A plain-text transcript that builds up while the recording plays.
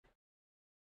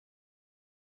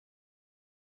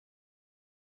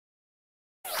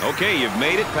Okay, you've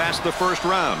made it past the first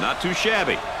round. Not too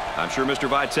shabby. I'm sure Mr.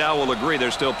 Vitale will agree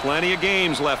there's still plenty of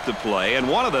games left to play, and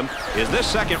one of them is this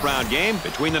second round game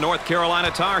between the North Carolina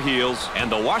Tar Heels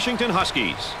and the Washington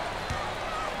Huskies.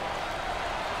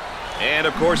 And,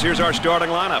 of course, here's our starting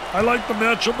lineup. I like the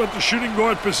matchup at the shooting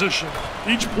guard position.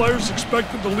 Each player is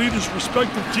expected to lead his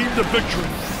respective team to victory.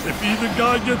 If either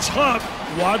guy gets hot,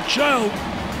 watch out.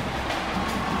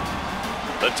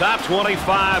 The top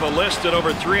 25, a list at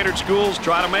over 300 schools,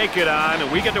 try to make it on,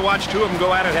 and we get to watch two of them go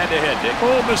at it head-to-head, Dick.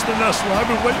 Oh, Mr. Nessler, I've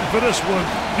been waiting for this one.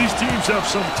 These teams have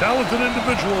some talented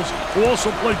individuals who also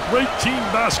play great team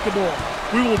basketball.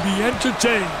 We will be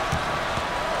entertained.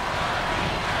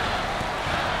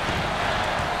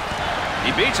 He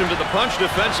beats him to the punch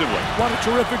defensively. What a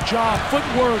terrific job.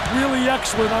 Footwork, really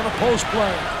excellent on a post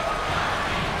play.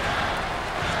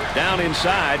 Down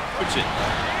inside, puts it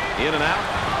in and out.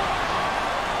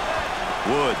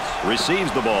 Woods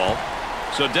receives the ball.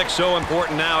 So, Dick, so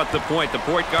important now at the point. The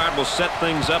point guard will set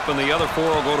things up, and the other four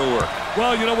will go to work.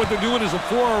 Well, you know what they're doing is a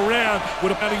four around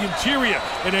with the interior,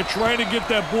 and they're trying to get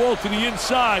that ball to the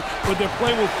inside, but they're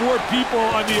playing with four people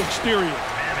on the exterior.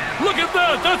 Look at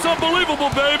that. That's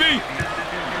unbelievable, baby.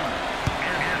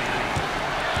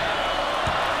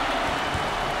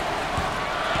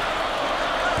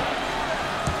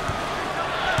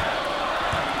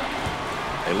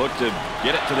 They look to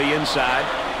get it to the inside.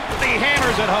 The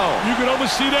hammers it home. You can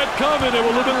almost see that coming. They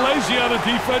were a little bit lazy on the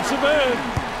defensive end.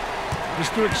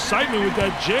 Mr. Excitement with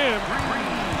that jam.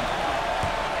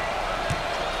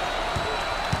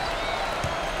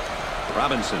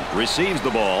 Robinson receives the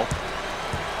ball.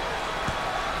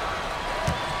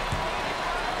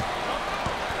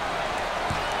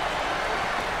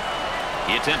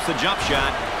 He attempts the jump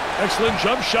shot. Excellent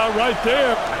jump shot right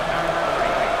there.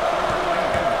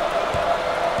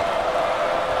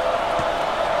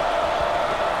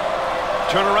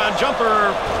 Turnaround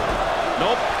jumper.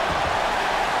 Nope.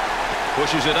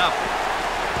 Pushes it up.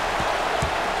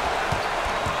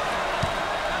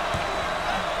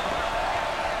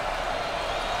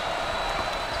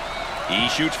 He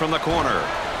shoots from the corner.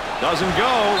 Doesn't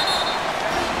go.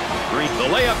 The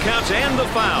layup counts and the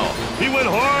foul. He went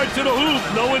hard to the hoop,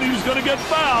 knowing he was going to get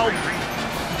fouled.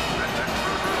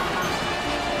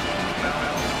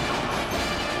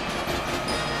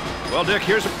 Well, Dick,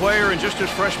 here's a player in just his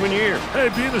freshman year. Hey,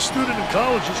 being a student in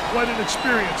college is quite an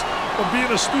experience, but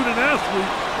being a student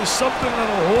athlete is something on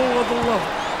a whole other level.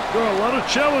 There are a lot of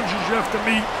challenges you have to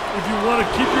meet if you want to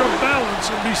keep your balance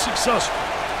and be successful.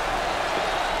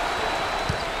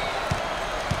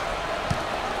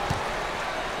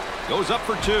 Goes up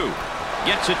for two.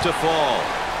 Gets it to fall.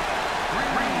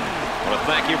 I want to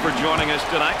thank you for joining us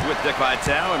tonight with Dick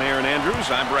Vitale and Aaron Andrews.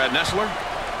 I'm Brad Nessler.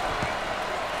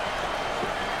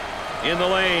 In the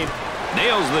lane.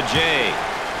 Nails the J.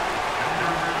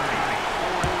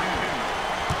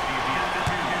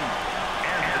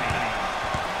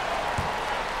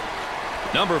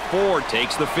 Number 4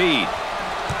 takes the feed.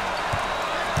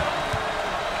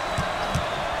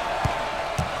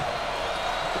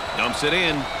 Dumps it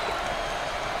in.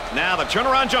 Now the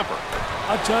turnaround jumper.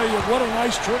 I tell you, what a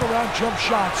nice turnaround jump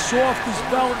shot. Soft as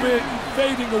velvet,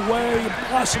 fading away,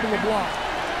 impossible to block.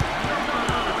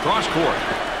 Cross court.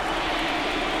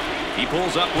 He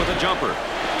pulls up with a jumper.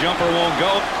 Jumper won't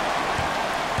go.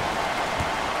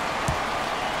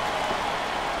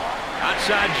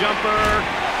 Outside jumper.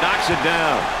 Knocks it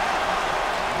down.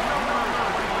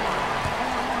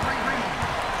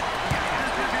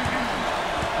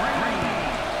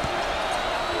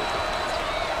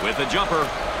 With a jumper.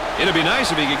 It'd be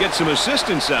nice if he could get some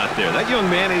assistance out there. That young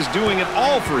man is doing it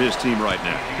all for his team right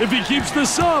now. If he keeps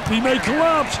this up, he may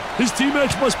collapse. His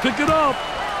teammates must pick it up.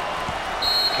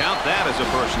 Count that as a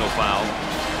personal foul.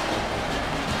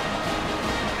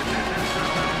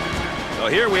 So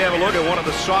here we have a look at one of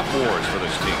the sophomores for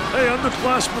this team. Hey,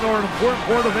 underclassmen are an important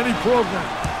part of any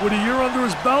program. With a year under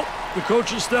his belt, the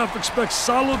coaching staff expects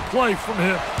solid play from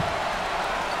him.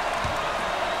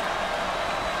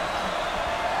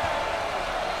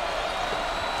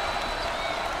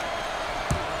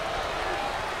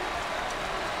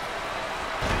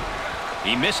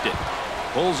 He missed it.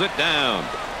 Pulls it down.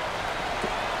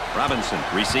 Robinson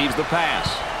receives the pass.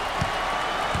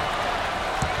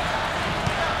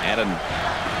 And a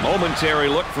momentary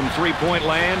look from three-point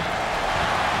land.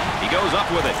 He goes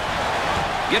up with it.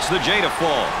 Gets the J to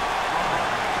fall.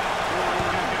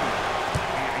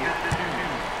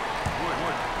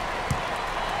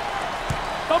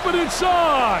 Up and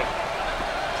inside.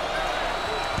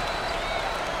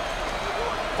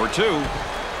 For two.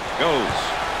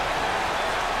 Goes.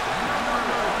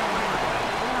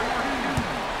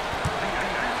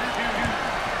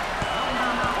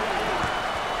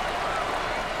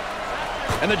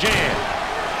 And the jam.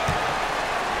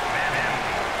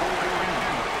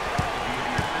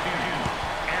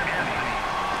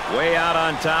 Way out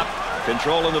on top,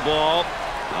 controlling the ball.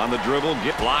 On the dribble,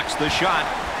 blocks the shot.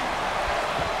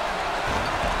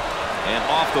 And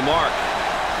off the mark.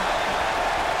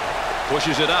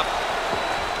 Pushes it up.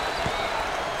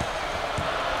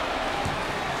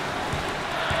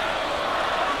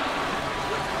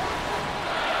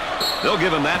 They'll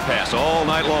give him that pass all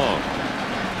night long.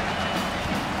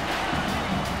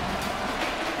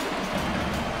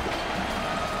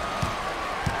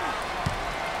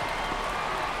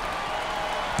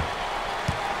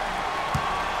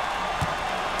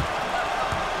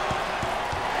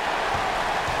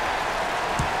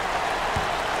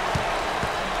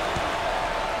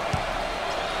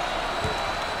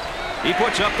 He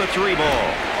puts up the 3 ball.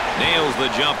 Nails the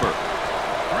jumper.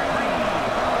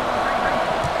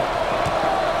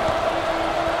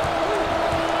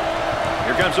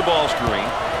 Here comes the ball screen.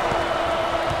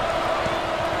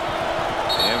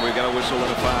 And we've got a whistle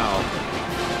and a foul.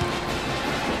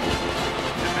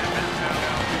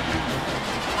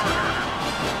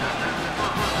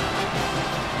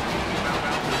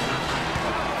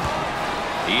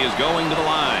 He is going to the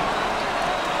line.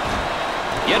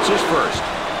 Gets his first.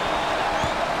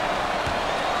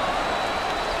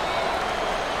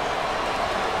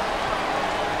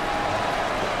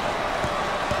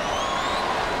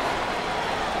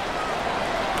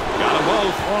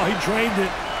 Oh, he drained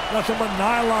it. Nothing but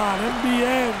nylon.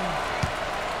 NBN.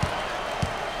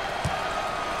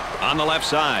 On the left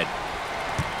side.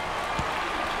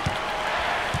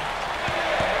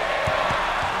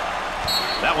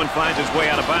 That one finds its way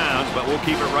out of bounds, but we'll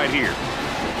keep it right here.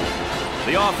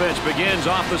 The offense begins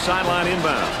off the sideline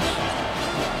inbounds.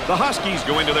 The Huskies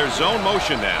go into their zone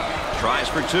motion now. Tries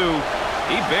for 2.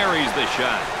 He buries the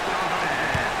shot.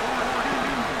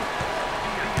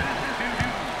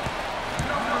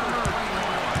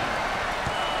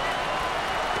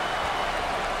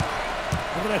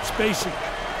 That spacing.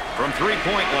 From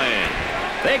 3-point land.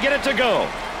 They get it to go.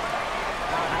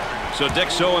 So, Dick,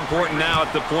 so important now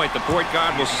at the point. The point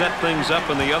guard will set things up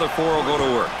and the other 4 will go to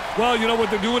work. Well, you know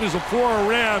what they're doing is a 4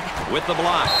 around. With the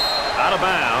block. Out of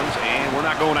bounds, and we're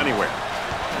not going anywhere.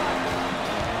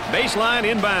 Baseline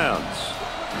inbounds.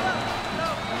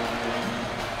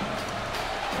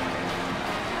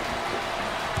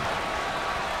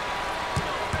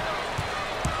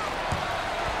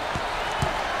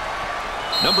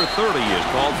 Number 30 is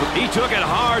called for. He took it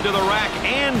hard to the rack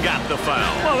and got the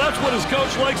foul. Well, that's what his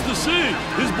coach likes to see.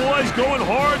 His boys going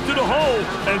hard to the hole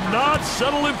and not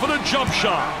settling for the jump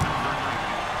shot.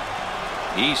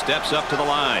 He steps up to the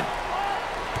line.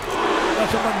 That's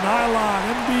a nylon,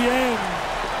 NBN.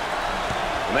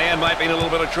 The man might be in a little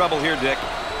bit of trouble here, Dick.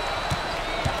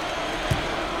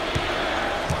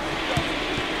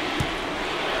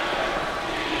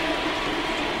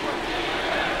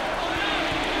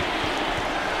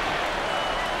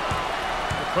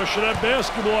 Pressure that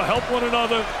basketball, help one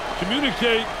another,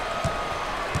 communicate.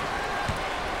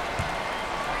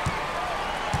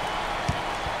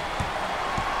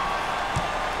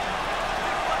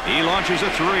 He launches a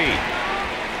 3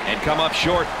 and come up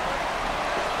short.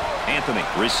 Anthony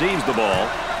receives the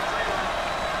ball.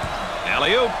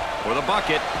 Alley-oop for the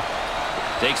bucket.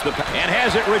 Takes the and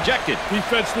has it rejected.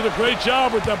 Defense did a great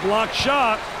job with that blocked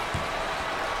shot.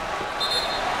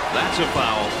 That's a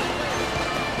foul.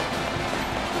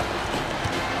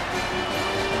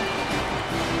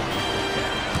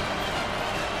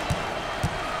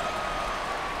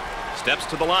 Steps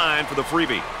to the line for the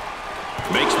freebie.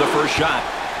 Makes the first shot.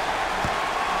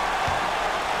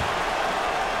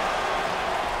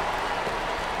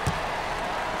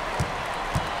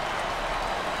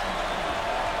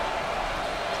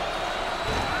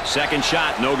 Second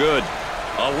shot, no good.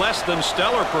 A less than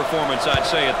stellar performance, I'd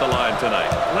say, at the line tonight.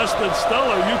 Less than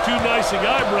stellar. You too nice a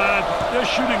guy, Brad. They're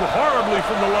shooting horribly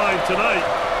from the line tonight.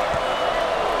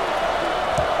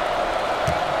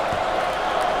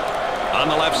 On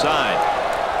the left side.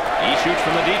 He shoots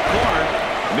from the deep corner.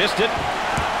 Missed it.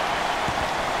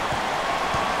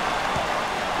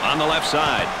 On the left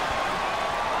side.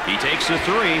 He takes the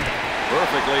 3.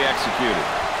 Perfectly executed.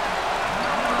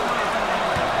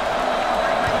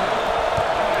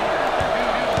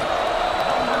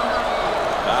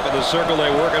 Top of the circle, they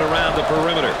work it around the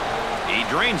perimeter. He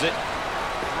drains it.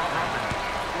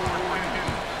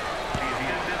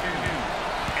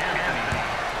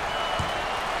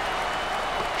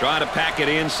 Try to pack it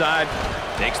inside.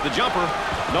 Takes the jumper.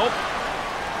 Nope.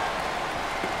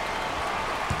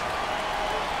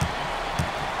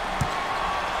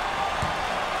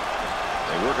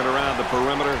 They work it around the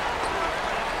perimeter.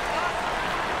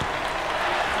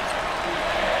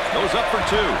 Goes up for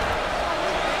 2.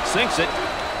 Sinks it.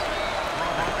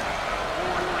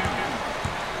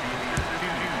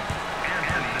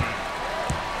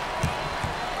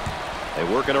 They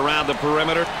work it around the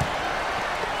perimeter.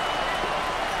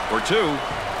 For 2.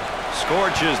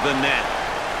 Scorches the net.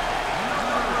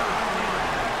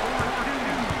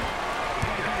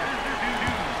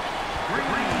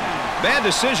 Bad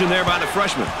decision there by the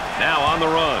freshman. Now on the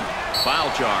run. Foul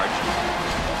charge.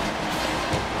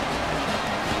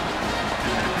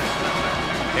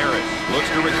 Harris looks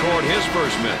to record his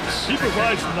first miss. He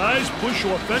provides nice push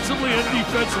offensively and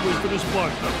defensively for this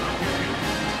punt.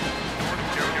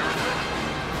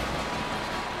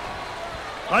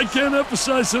 I can't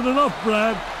emphasize it enough,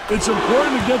 Brad. It's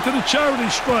important to get to the charity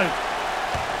stripe.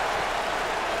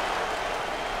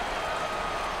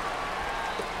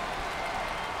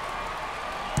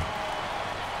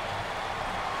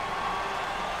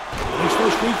 Makes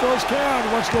those free throws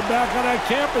count. Wants to go back on that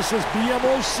campus as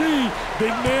BMOC.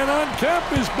 Big man on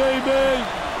campus, baby.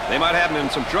 They might have him in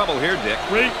some trouble here, Dick.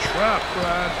 Great trap,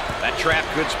 Brad. That trap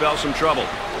could spell some trouble.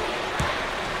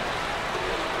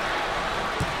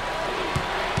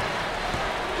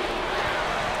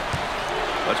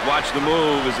 Let's watch the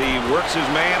move as he works his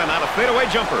man and on a fadeaway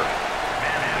jumper.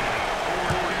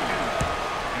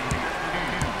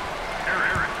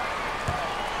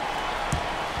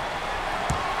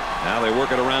 Now they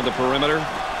work it around the perimeter.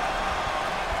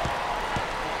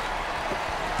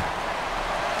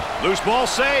 Loose ball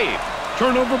save.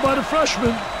 Turnover by the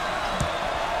freshman.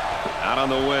 Out on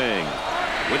the wing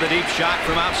with a deep shot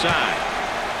from outside.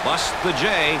 Busts the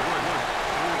J.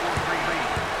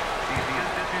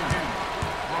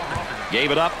 Gave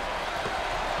it up.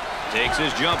 Takes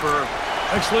his jumper.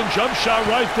 Excellent jump shot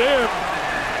right there.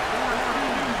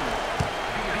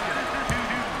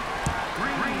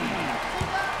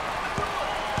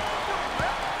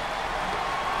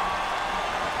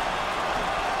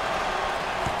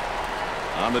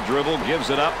 On the dribble, gives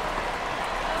it up.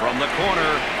 From the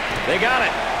corner, they got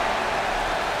it.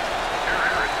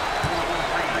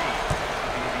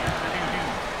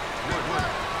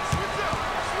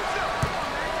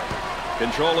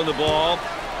 Controlling the ball.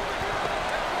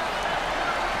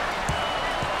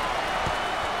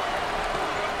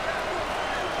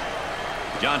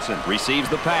 Johnson receives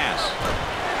the pass.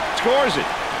 Scores it.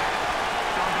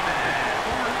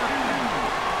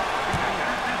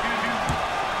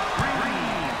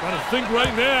 Got to think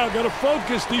right now. Got to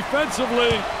focus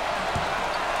defensively.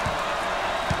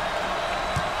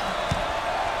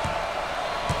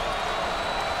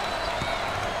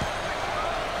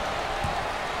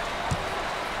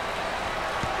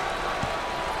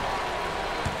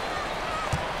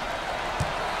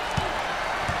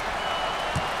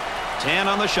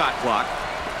 On the shot clock.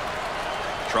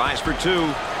 Tries for 2.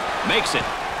 Makes it.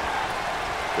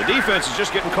 The defense is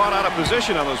just getting caught out of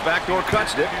position on those backdoor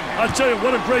cuts, Dick. I'll tell you,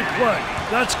 what a great play.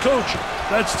 That's coaching.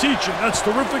 That's teaching. That's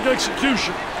terrific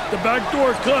execution. The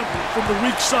backdoor cut from the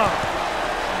weak side.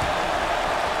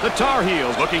 The Tar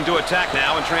Heels looking to attack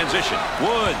now in transition.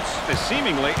 Woods is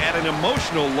seemingly at an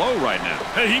emotional low right now.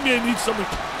 Hey, he may need something.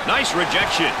 Nice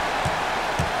rejection.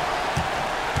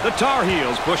 The Tar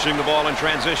Heels pushing the ball in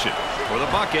transition for the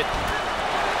bucket.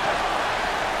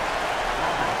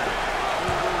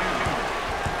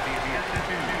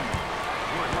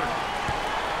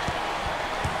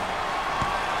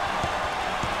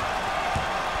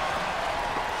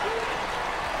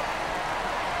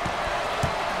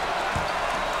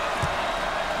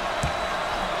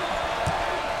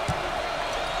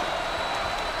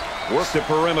 Work the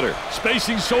perimeter.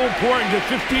 Spacing so important. Get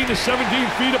 15 to 17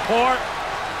 feet apart.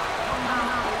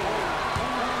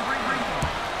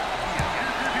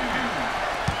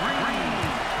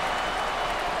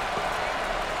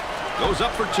 Goes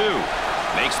up for 2.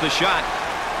 Makes the shot.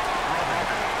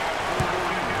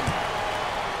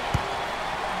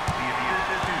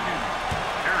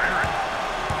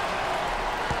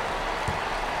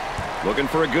 Looking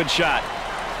for a good shot.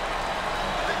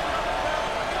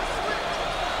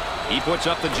 He puts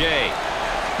up the J.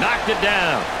 Knocked it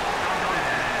down.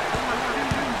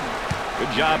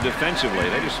 Good job defensively.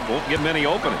 They just won't get many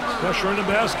openings. Pressure in the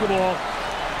basketball.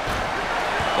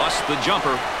 Busts the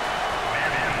jumper.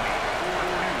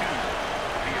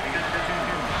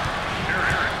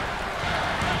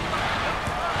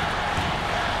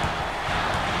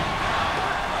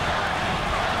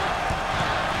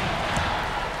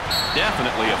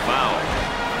 Definitely a foul.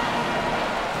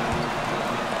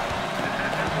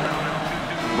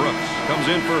 Brooks comes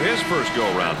in for his first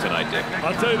go-around tonight, Dick.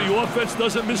 I'll tell you, the offense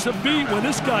doesn't miss a beat when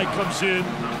this guy comes in.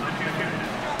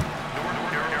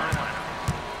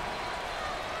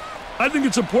 I think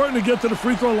it's important to get to the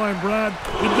free throw line, Brad.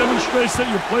 It demonstrates that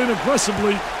you're playing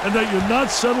aggressively and that you're not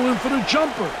settling for the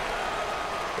jumper.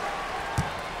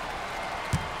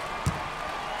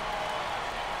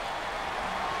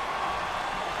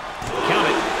 Count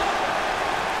it.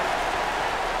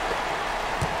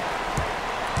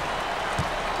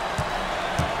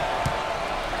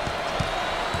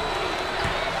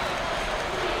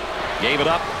 Gave it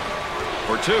up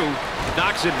for two.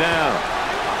 Knocks it down.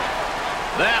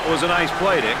 That was a nice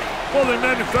play, Dick. Well, they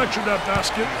manufactured that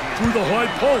basket through the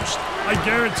high post. I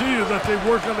guarantee you that they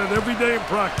work on it every day in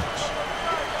practice.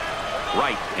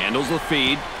 Wright handles the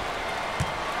feed.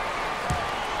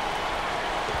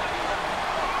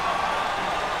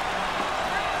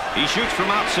 He shoots from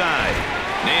outside.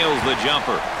 Nails the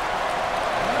jumper.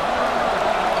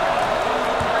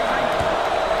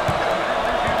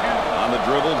 On the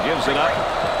dribble, gives it up.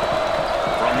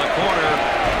 From the corner.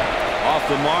 Off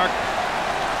the mark.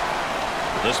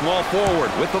 The small forward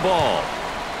with the ball.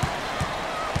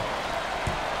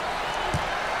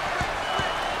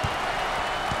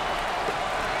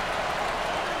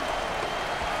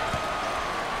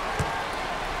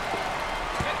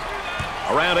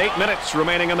 Around 8 minutes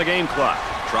remaining on the game clock.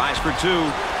 Tries for two.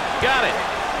 Got it.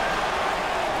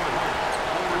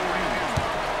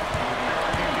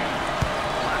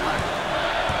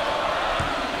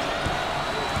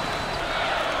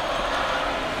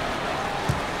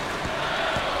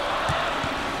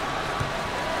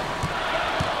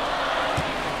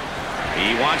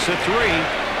 He wants a three.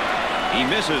 He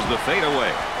misses the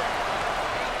fadeaway.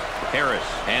 Harris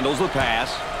handles the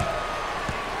pass.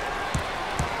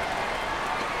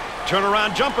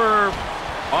 Turnaround jumper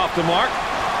off the mark.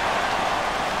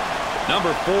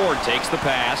 Number 4 takes the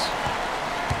pass.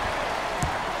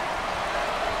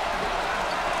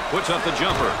 Puts up the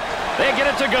jumper. They get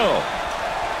it to go.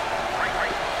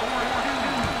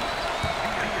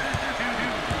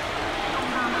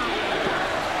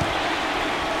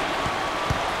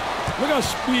 Look at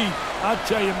speed. I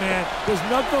tell you, man, there's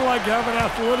nothing like having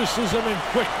athleticism and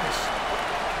quickness.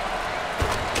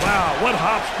 Wow, what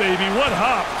hops, baby, what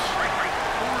hops.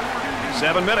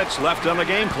 7 minutes left on the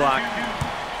game clock.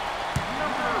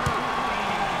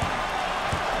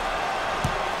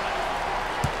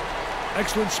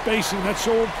 Excellent spacing. That's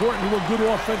so important to a good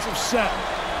offensive set.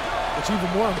 It's even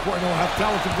more important to have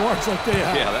talented guards like they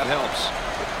have. Yeah, that helps.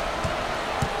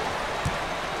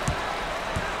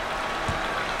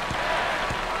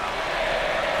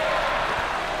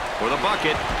 For the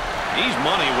bucket. He's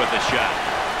money with the shot.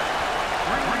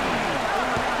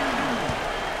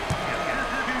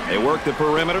 They work the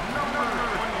perimeter.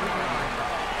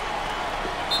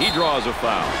 He draws a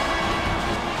foul.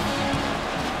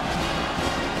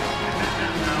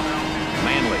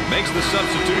 Manley makes the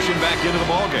substitution back into the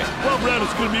ballgame. Well, Brad,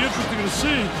 it's going to be interesting to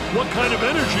see what kind of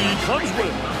energy he comes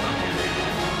with.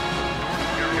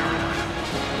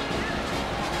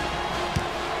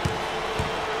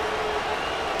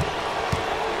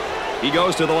 He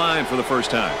goes to the line for the first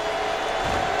time.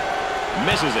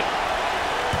 Misses it.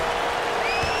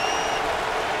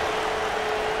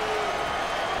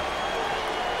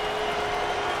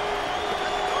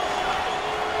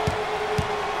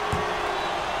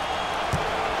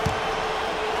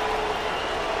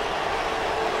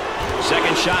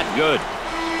 Second shot, good.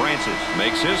 Francis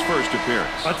makes his first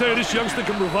appearance. I tell you, this youngster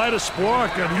can provide a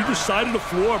spark, and he decided the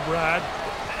floor, Brad.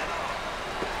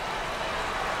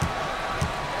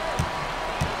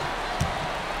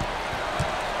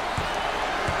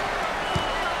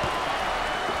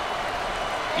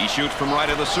 He shoots from right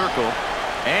of the circle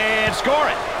and score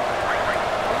it.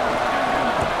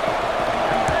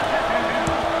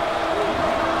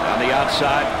 On the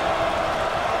outside.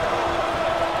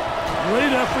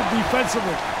 Great effort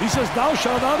defensively. He says, "Thou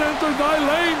shalt not enter thy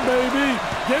lane, baby.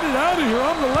 Get it out of here.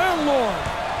 I'm the landlord."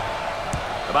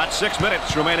 About 6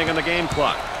 minutes remaining on the game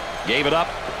clock. Gave it up.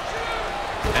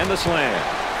 And the slam.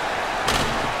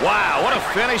 Wow, what a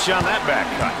finish on that back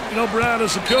cut. You know, Brad,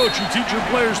 as a coach, you teach your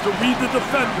players to read the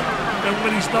defender. And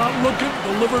when he's not looking,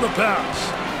 deliver the pass.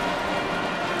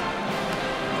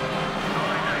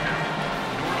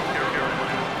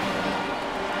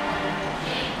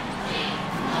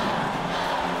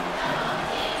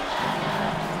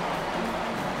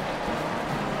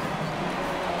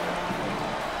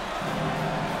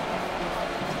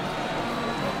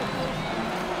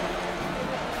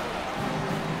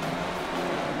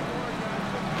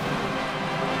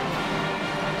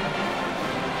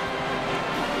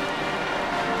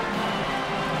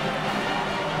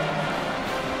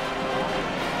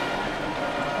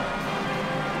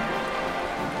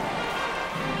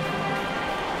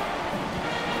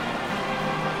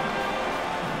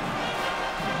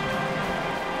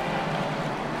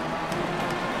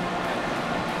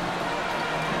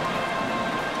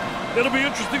 It'll be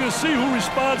interesting to see who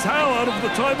responds how out of the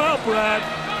timeout, Brad.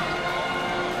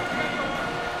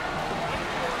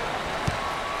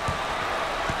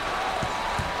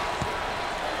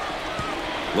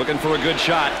 Looking for a good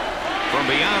shot from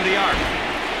beyond the arc.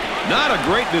 Not a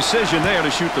great decision there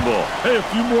to shoot the ball. Hey, a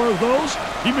few more of those,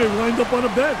 he may wind up on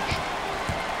a bench.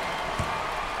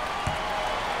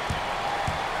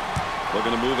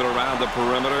 Looking to move it around the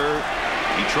perimeter.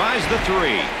 He tries the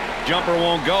three. Jumper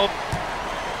won't go.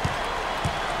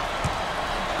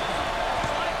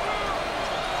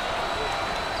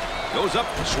 Goes up,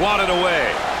 swatted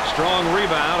away. Strong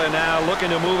rebound, and now looking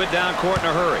to move it down court in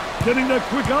a hurry. Getting that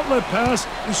quick outlet pass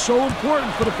is so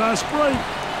important for the fast break.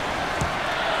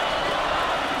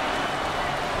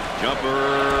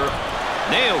 Jumper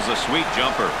nails a sweet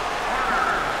jumper.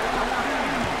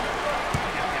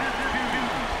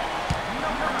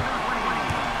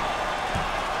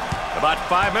 About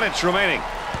 5 minutes remaining.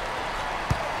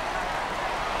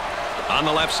 On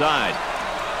the left side.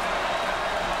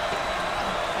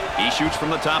 He shoots from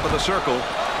the top of the circle.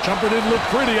 Jumper didn't look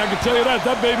pretty, I can tell you that.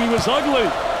 That baby was ugly.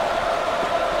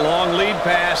 Long lead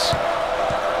pass.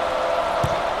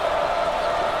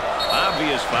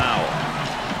 Obvious foul.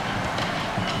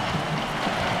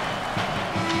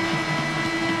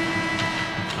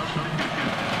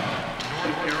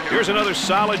 Here's another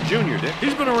solid junior, Dick.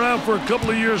 He's been around for a couple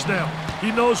of years now.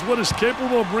 He knows what is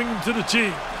capable of bringing to the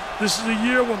team. This is a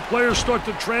year when players start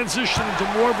to transition into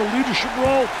more of a leadership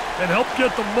role and help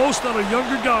get the most out of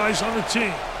younger guys on the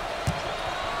team.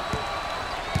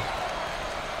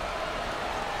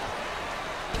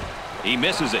 He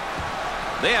misses it.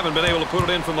 They haven't been able to put it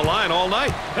in from the line all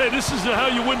night. Hey, this is how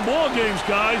you win ball games,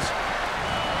 guys.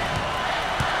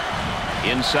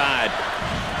 Inside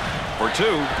for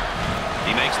two.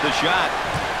 He makes the shot.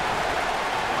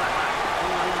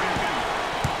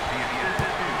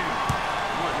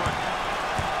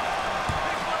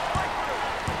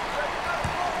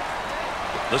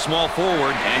 The small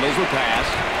forward handles the pass.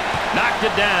 Knocked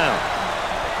it down.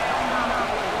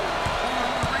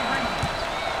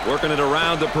 Working it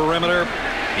around the perimeter.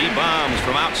 He bombs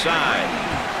from outside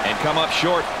and come up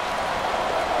short.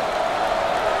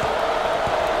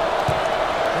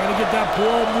 Trying to get that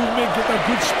ball movement, get that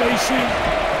good spacing.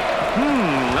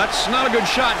 That's not a good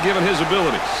shot given his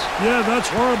abilities. Yeah, that's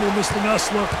horrible, Mr.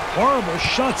 Nessler. Horrible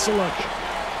shot selection.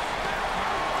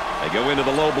 They go into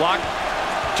the low block.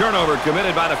 Turnover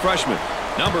committed by the freshman.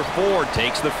 Number 4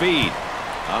 takes the feed.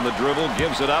 On the dribble,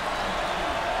 gives it up.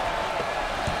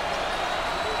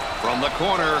 From the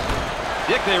corner.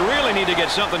 Dick, they really need to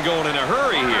get something going in a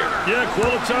hurry here. Yeah,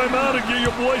 call a timeout and get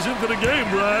your boys into the game,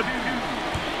 Brad.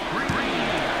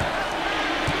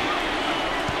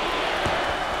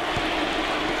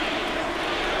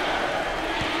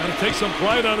 Got to take some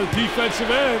pride on the defensive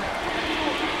end.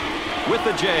 With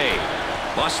the J.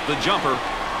 Busts the jumper.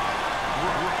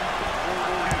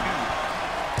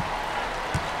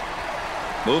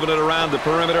 Moving it around the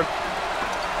perimeter.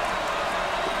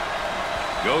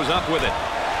 Goes up with it.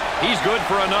 He's good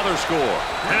for another score.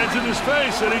 Hands in his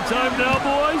face. Any time now,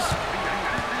 boys?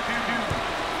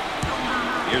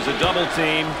 Here's a double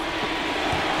team.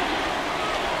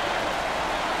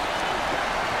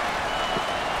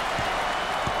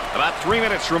 About 3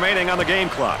 minutes remaining on the game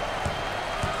clock.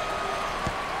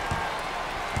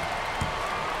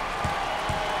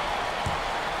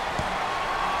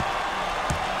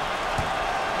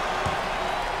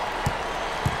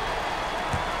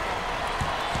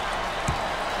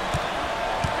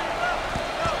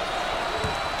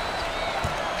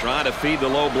 Trying to feed the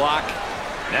low block.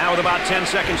 Now with about 10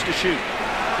 seconds to shoot.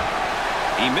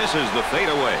 He misses the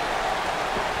fadeaway.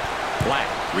 Black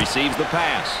receives the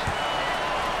pass.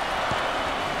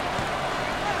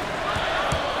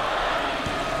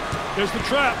 Here's the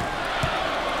trap.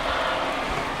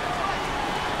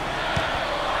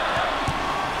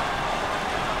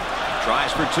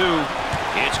 Tries for two.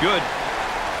 It's good.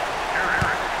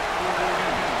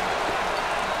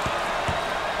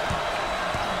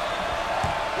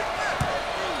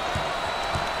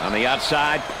 On the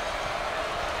outside.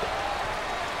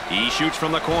 He shoots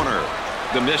from the corner.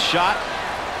 The missed shot.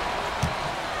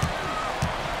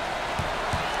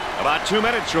 About 2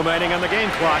 minutes remaining on the game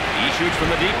clock. He shoots from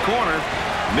the deep corner.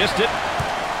 Missed it.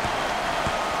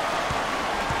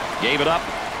 Gave it up.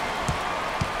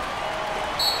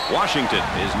 Washington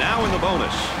is now in the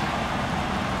bonus.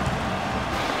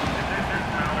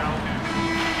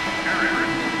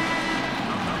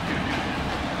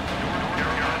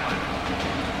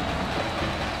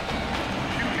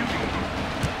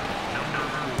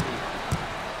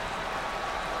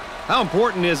 How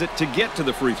important is it to get to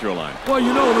the free throw line? Well,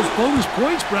 you know, those bonus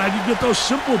points, Brad, you get those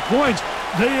simple points.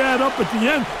 They add up at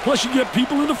the end, plus you get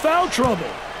people into foul trouble.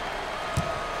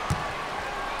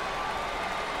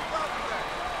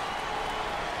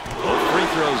 Both free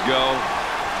throws go.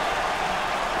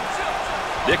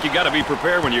 Dick, you got to be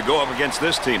prepared when you go up against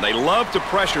this team. They love to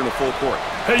pressure in the full court.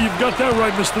 Hey, you've got that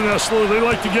right, Mr. Nessler. They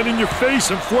like to get in your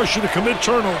face and force you to commit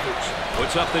turnovers.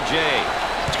 Puts up the J.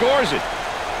 Scores it.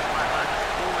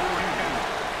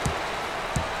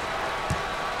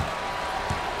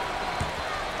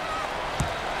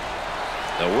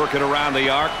 They'll work it around the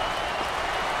arc.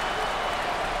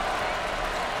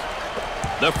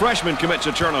 The freshman commits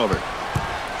a turnover.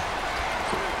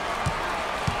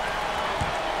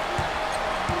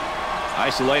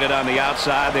 Isolated on the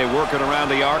outside. They work it around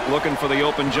the arc, looking for the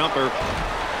open jumper.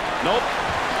 Nope.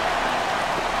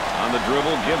 On the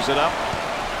dribble, gives it up.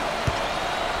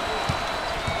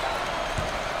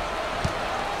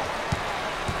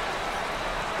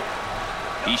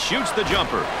 He shoots the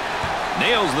jumper.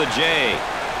 Nails the J.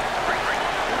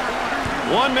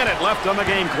 1 minute left on the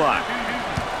game clock.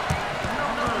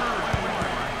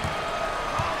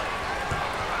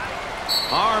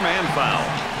 Arm and foul.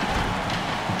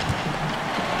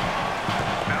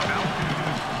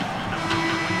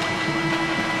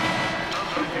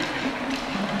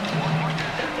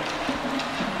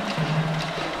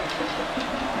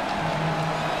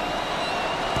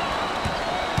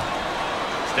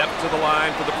 Steps to the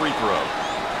line for the free throw.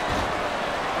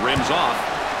 Rims off.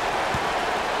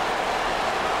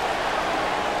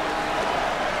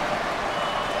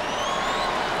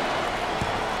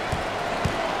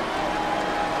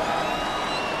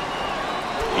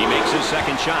 He makes his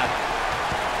second shot.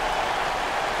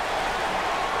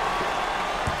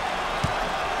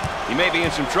 He may be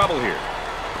in some trouble here.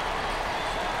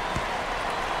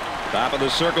 Top of the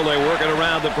circle, they work it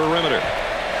around the perimeter.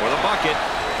 For the bucket,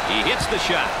 he hits the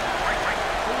shot.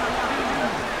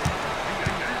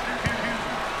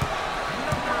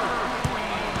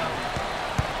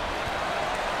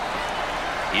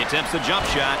 He attempts the jump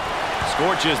shot.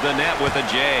 Scorches the net with a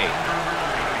J.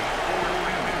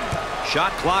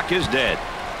 Shot clock is dead.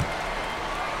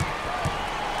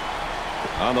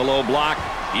 On the low block,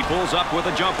 he pulls up with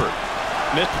a jumper.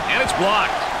 Missed, and it's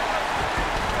blocked.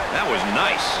 That was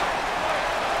nice.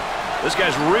 This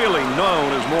guy's really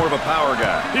known as more of a power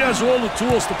guy. He has all the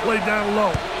tools to play down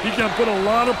low. He can put a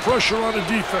lot of pressure on the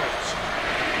defense.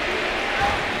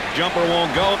 Jumper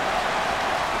won't go.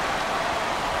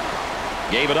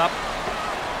 Gave it up.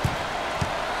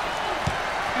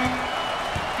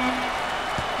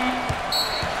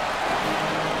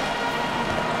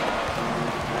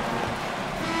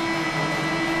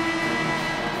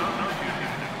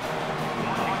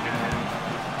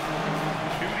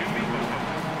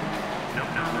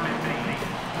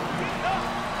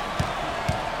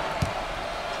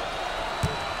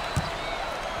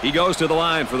 He goes to the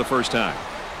line for the first time.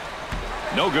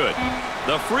 No good.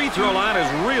 The free throw line is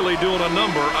really doing a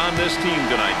number on this team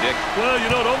tonight, Dick. Well, you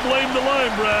know, don't blame the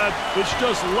line, Brad. It's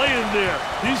just laying there.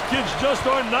 These kids just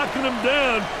aren't knocking them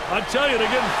down. I tell you, they're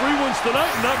getting free ones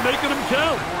tonight and not making them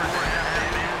count.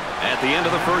 At the end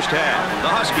of the first half,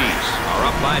 the Huskies are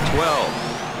up by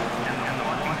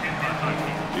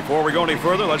 12. Before we go any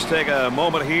further, let's take a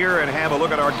moment here and have a look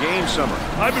at our game summary.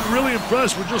 I've been really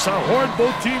impressed with just how hard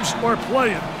both teams are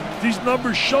playing. These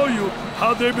numbers show you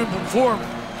how they've been performing.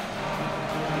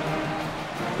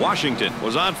 Washington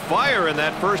was on fire in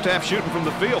that first half shooting from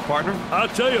the field, partner. I'll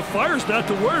tell you, fire's not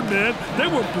the word, man. They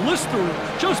were blistering,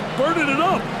 just burning it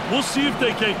up. We'll see if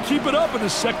they can keep it up in the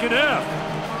second half.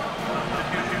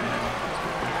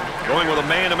 Going with a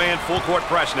man-to-man full-court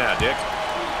press now, Dick.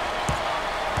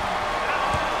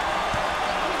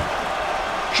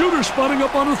 Shooter spotting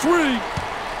up on a three.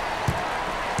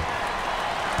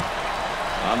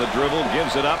 On the dribble,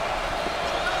 gives it up.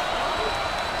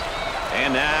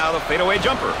 And now the fadeaway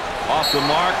jumper. Off the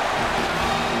mark.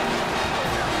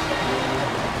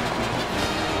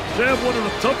 They have one of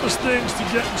the toughest things to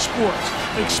get in sports,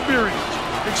 experience.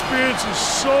 Experience is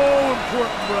so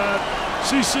important, Brad.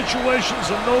 See situations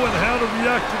and knowing how to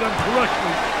react to them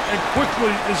correctly and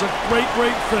quickly is a great,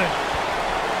 great thing.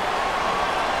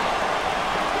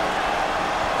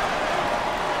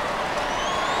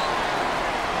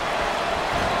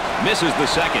 Misses the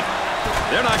second.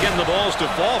 They're not getting the balls to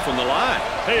fall from the line.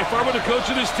 Hey, if I were the coach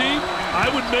of this team,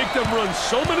 I would make them run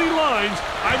so many lines,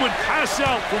 I would pass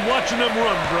out from watching them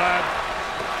run, Brad.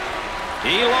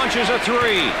 He launches a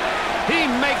three. He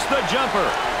makes the jumper.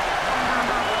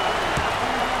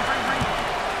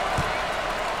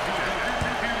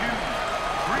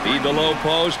 Feed the low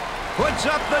post. Puts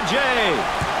up the J.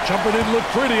 Jumper didn't look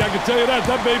pretty, I can tell you that.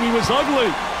 That baby was ugly.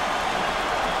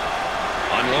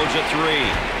 Unloads a three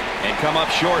and come up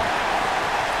short.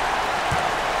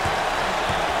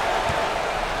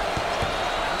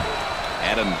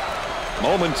 Had a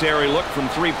momentary look from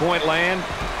three-point land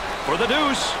for the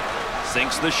deuce.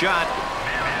 Sinks the shot.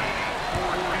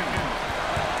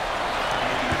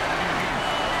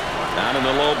 Down in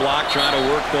the low block, trying to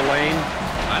work the lane.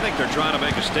 I think they're trying to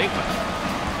make a statement.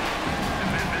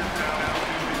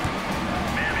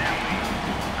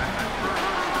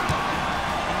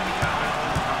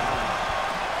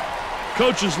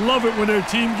 Coaches love it when their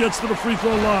team gets to the free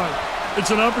throw line.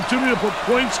 It's an opportunity to put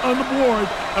points on the board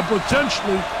and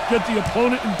potentially get the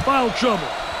opponent in foul trouble.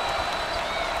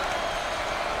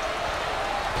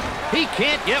 He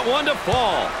can't get one to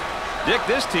fall. Dick,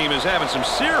 this team is having some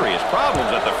serious problems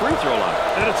at the free throw line.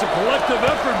 And it's a collective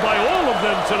effort by all of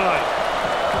them tonight.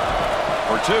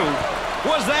 For two.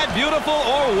 Was that beautiful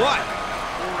or what?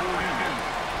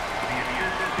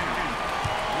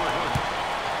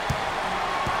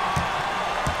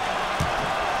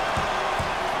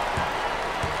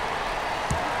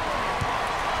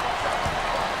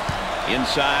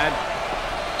 Inside.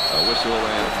 A whistle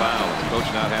and a foul. The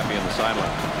coach not happy on the sideline.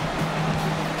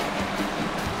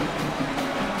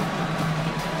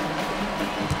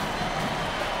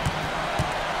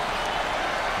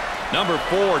 Number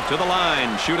 4 to the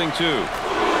line, shooting 2.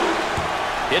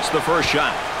 Hits the first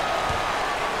shot.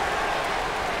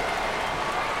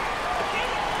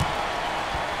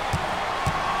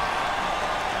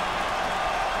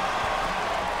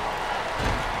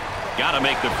 Got to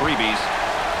make the freebies.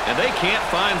 And they can't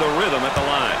find the rhythm at the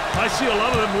line. I see a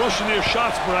lot of them rushing their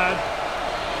shots, Brad.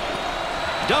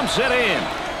 Dumps it in.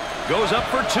 Goes up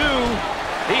for 2.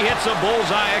 He hits a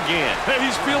bullseye again. Hey,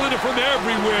 he's feeling it from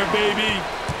everywhere, baby.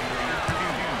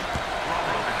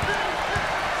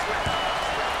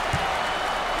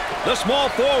 The small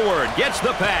forward gets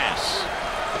the pass.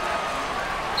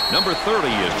 Number 30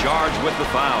 is charged with the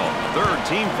foul. Third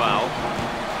team foul.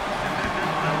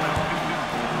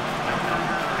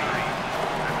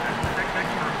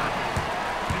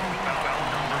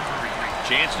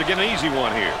 Chance to get an easy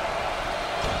one here.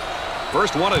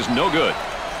 First one is no good.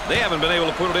 They haven't been able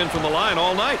to put it in from the line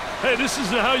all night. Hey, this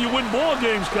isn't how you win ball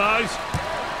games, guys.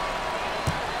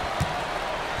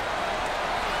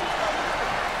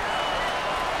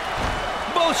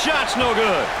 Both shots no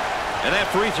good. And that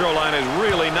free throw line has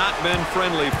really not been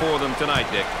friendly for them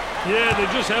tonight, Dick. Yeah, they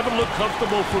just haven't looked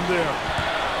comfortable from there.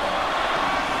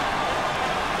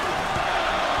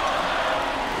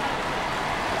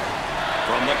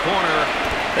 From the corner,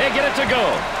 they get it to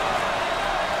go.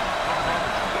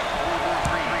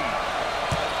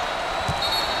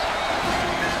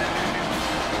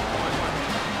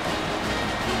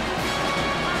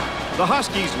 The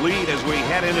Huskies lead as we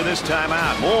head into this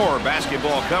timeout. More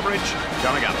basketball coverage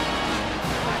coming up.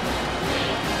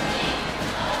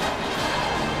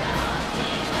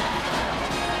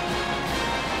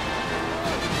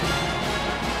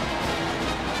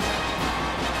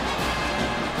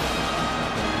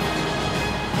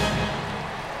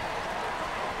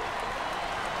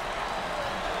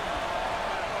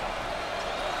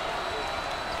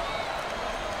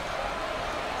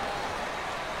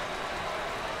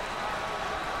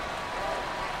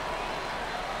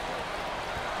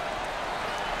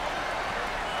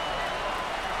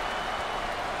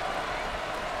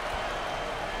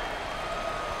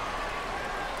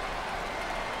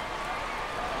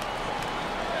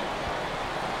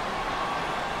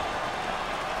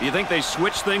 Do you think they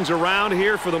switch things around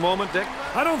here for the moment, Dick?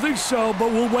 I don't think so,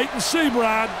 but we'll wait and see,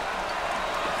 Brad.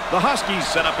 The Huskies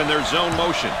set up in their zone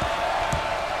motion.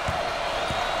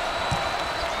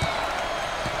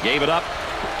 Gave it up.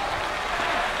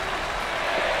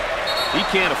 He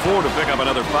can't afford to pick up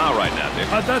another foul right now, Dick.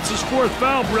 That's his 4th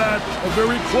foul, Brad. A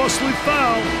very costly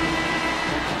foul.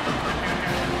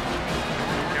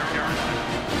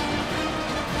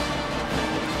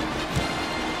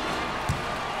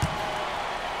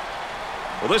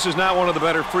 Well, this is not one of the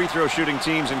better free throw shooting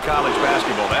teams in college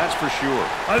basketball, that's for sure.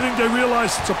 I think they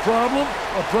realize it's a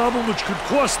problem which could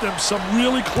cost them some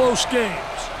really close games.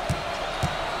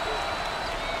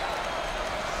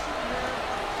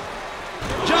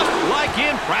 Just like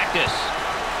in practice.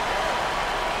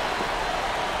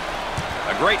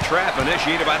 A great trap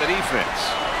initiated by the defense.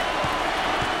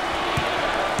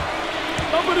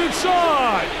 Up and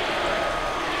inside.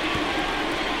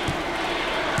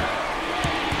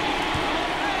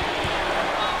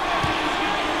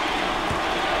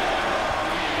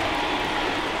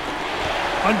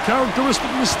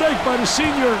 Uncharacteristic mistake by the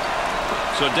senior.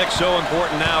 So, Dick, so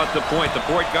important now at the point. The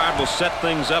point guard will set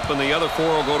things up, and the other four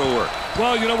will go to work.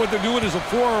 Well, you know what they're doing is a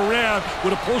four around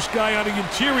with a post guy on the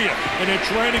interior, and they're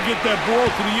trying to get that ball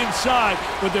to the inside,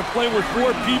 but they're playing with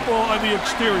four people on the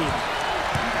exterior.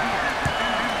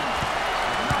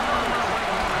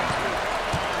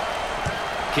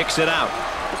 Kicks it out.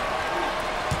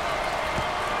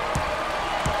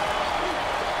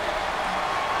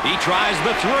 He tries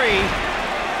the three.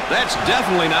 That's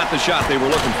definitely not the shot they were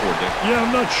looking for, Dick. Yeah,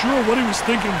 I'm not sure what he was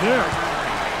thinking there.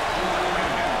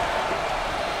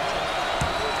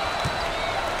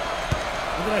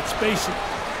 Look at that spacing.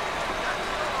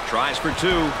 Tries for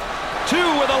two. Two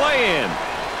with a lay-in.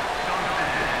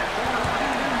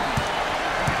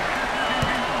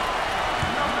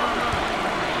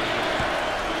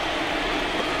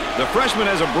 The freshman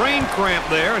has a brain cramp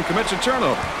there and commits a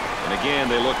turnover. And again,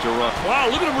 they look to run.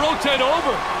 Wow, look at him rotate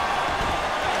over.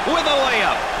 With a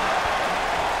layup.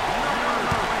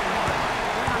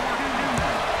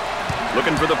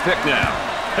 Looking for the pick now.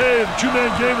 Hey, the two-man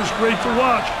game is great to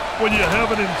watch when you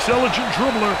have an intelligent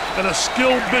dribbler and a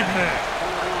skilled big man.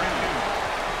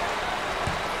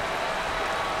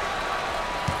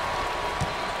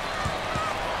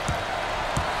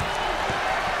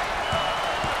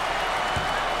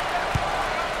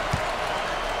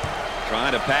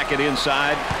 Trying to pack it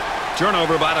inside.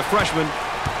 Turnover by the freshman.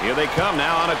 Here they come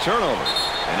now on a turnover.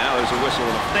 And now there's a whistle.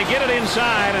 They get it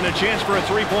inside and a chance for a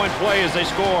three-point play as they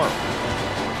score.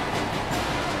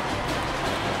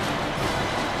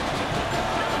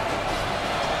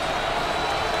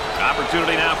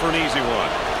 Opportunity now for an easy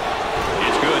one.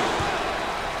 It's good.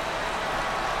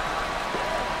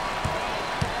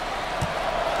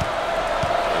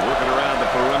 They're working around the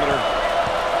perimeter.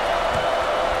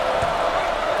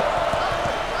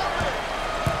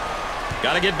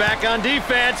 Got to get back on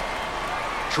defense.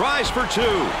 Tries for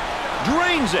two.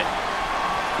 Drains it.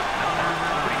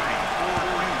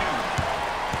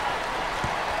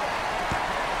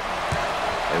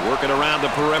 They work it around the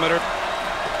perimeter.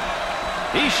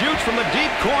 He shoots from the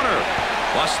deep corner.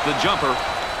 Busts the jumper.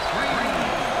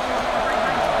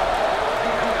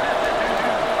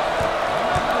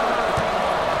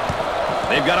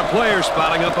 They've got a player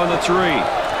spotting up on the three.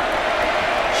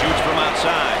 Shoots from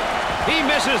outside. He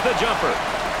misses the jumper.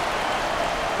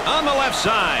 On the left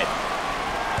side.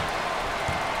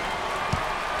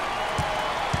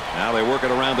 Now they work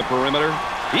it around the perimeter.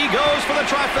 He goes for the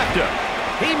trifecta.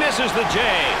 He misses the J.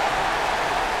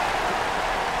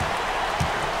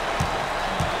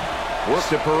 Work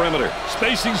the perimeter.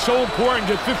 Spacing so important.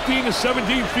 Get 15 to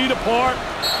 17 feet apart.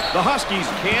 The Huskies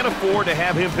can't afford to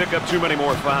have him pick up too many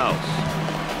more fouls.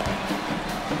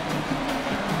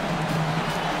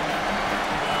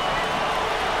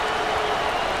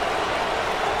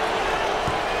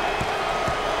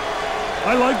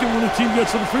 I like it when the team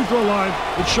gets to the free throw line.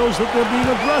 It shows that they're being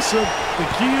aggressive. The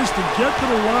key is to get to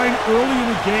the line early in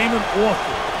the game and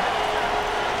often.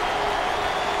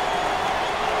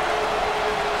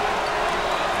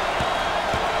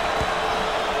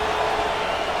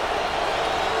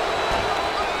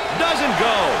 Doesn't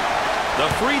go. The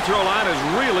free throw line is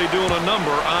really doing a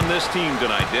number on this team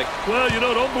tonight, Dick. Well, you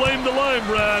know, don't blame the line,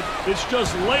 Brad. It's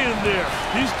just laying there.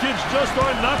 These kids just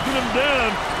aren't knocking them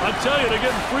down. I tell you, they're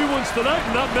getting free ones tonight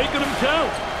and not making them count.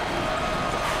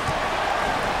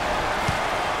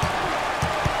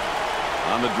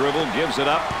 On the dribble, gives it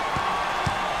up.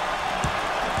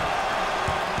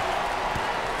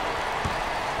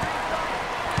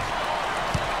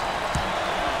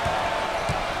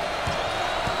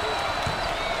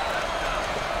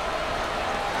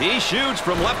 He shoots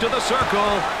from left of the circle.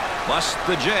 Busts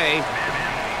the J.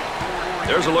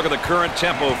 There's a look at the current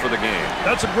tempo for the game.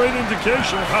 That's a great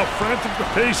indication of how frantic the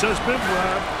pace has been,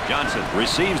 Brad. Johnson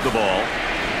receives the ball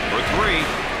for three.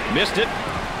 Missed it.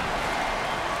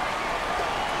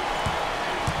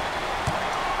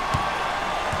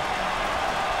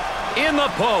 In the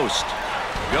post.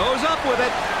 Goes up with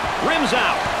it. Rims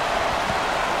out.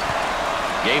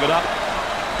 Gave it up.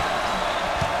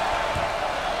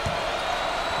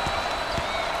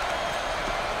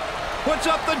 Puts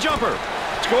up the jumper.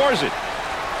 Scores it.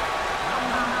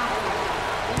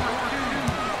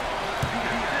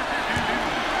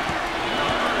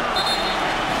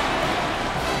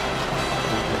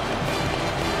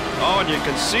 Oh, and you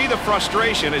can see the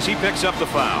frustration as he picks up the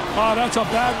foul. Oh, that's a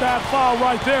bad foul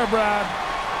right there, Brad.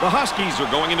 The Huskies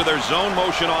are going into their zone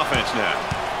motion offense now.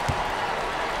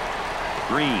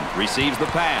 Green receives the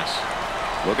pass.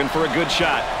 Looking for a good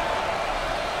shot.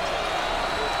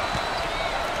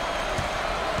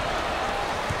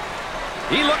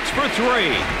 He looks for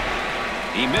three.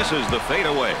 He misses the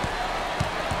fadeaway.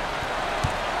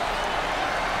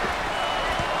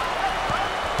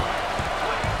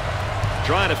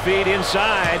 trying to feed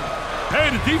inside.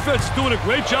 Hey, the defense is doing a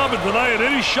great job of denying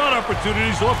any shot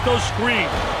opportunities off those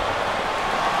screens.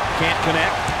 Can't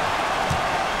connect.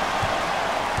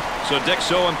 So Dick's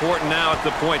so important now at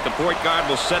the point. The point guard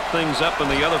will set things up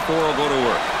and the other four will go to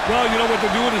work. Well, you know what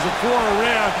they're doing is a 4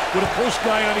 around with a post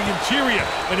guy on the interior,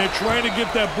 and they're trying to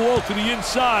get that ball to the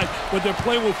inside, but they're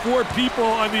playing with 4 people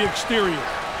on the exterior.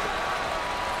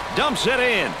 Dumps it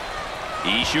in.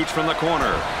 He shoots from the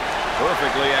corner.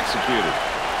 Perfectly executed.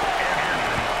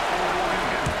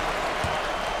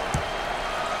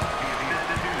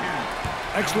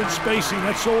 Excellent spacing.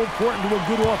 That's so important to a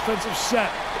good offensive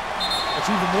set. That's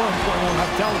even more important when you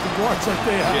have talented guards like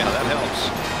they have. Yeah, that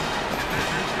helps.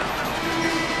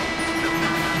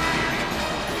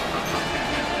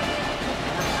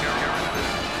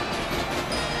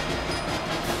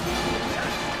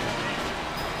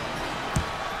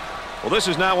 Well, this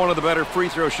is now one of the better free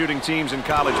throw shooting teams in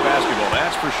college basketball,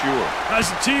 that's for sure.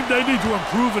 As a team, they need to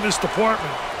improve in this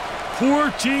department. Poor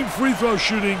team free throw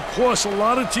shooting costs a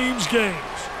lot of teams games.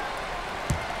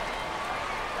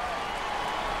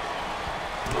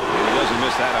 And he doesn't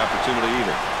miss that opportunity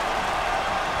either.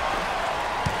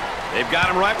 They've got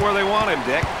him right where they want him,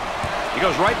 Dick. He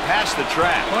goes right past the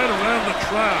trap. Right around the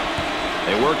trap.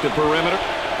 They work the perimeter.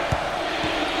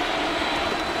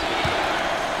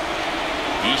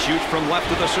 He shoots from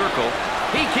left of the circle.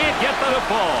 He can't get that to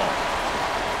fall.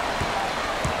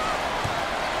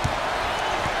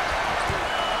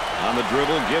 On the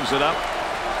dribble, gives it up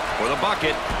for the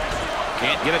bucket.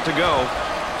 Can't get it to go.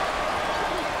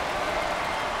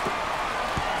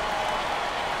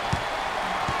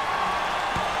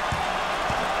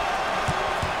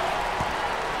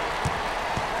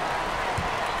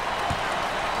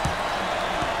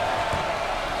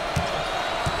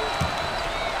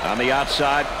 On the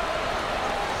outside.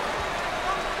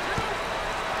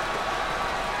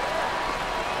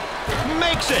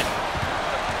 Makes it.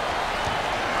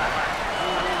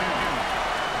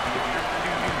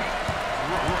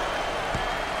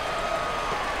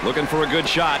 Looking for a good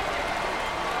shot.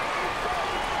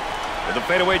 With a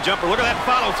fadeaway jumper. Look at that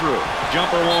follow through.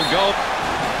 Jumper won't go.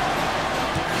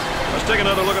 Let's take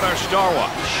another look at our star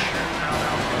watch.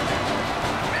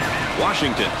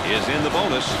 Washington is in the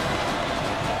bonus.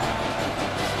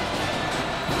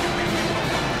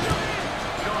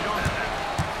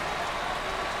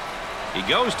 He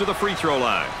goes to the free throw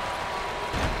line.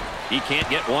 He can't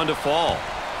get one to fall.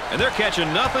 And they're catching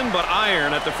nothing but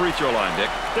iron at the free throw line, Dick.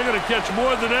 They're going to catch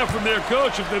more than that from their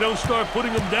coach if they don't start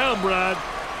putting them down, Brad.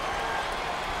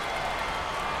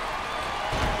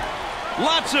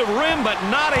 Lots of rim, but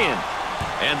not in.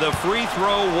 And the free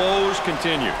throw woes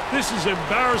continue. This is an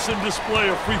embarrassing display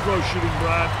of free throw shooting,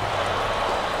 Brad.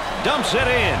 Dumps it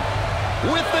in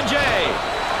with the J.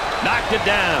 Knocked it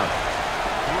down.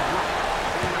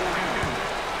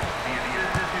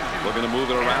 Looking to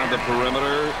move it around the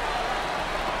perimeter.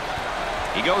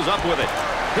 He goes up with it.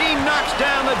 He knocks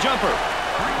down the jumper.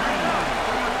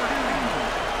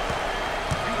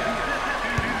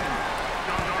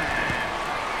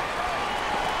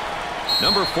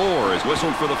 Number 4 is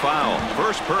whistled for the foul.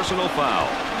 First personal foul.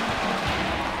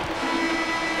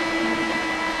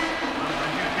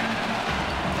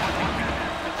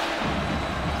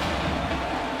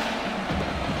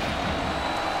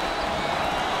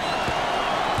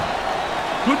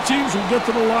 Good teams will get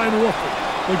to the line often,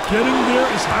 but getting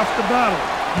there is half the battle.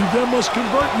 You then must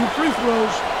convert your free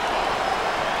throws.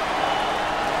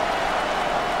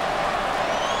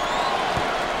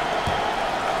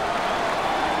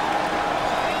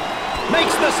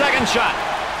 Makes the second shot.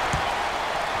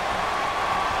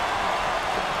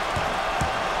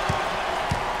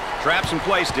 Traps in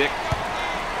place, Dick.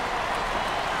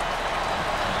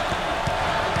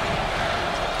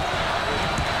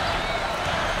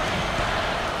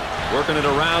 Working it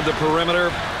around the perimeter.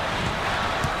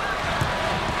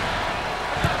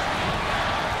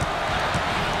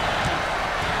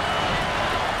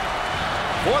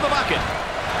 For the bucket.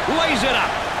 Lays it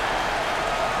up.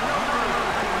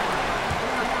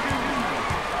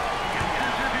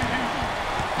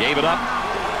 Gave it up.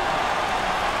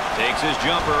 Takes his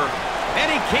jumper.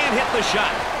 And he can't hit the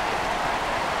shot.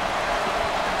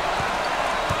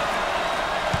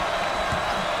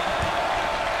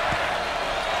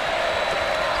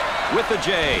 With the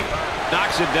J.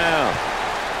 Knocks it down.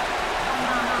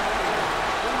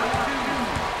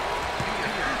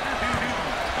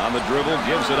 On the dribble,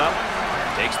 gives it up.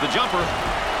 Takes the jumper.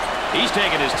 He's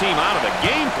taking his team out of the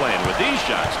game plan with these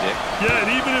shots, Dick. Yeah,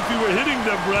 and even if he were hitting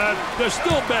them, Brad, they're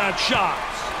still bad shots.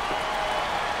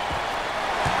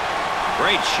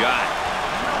 Great shot.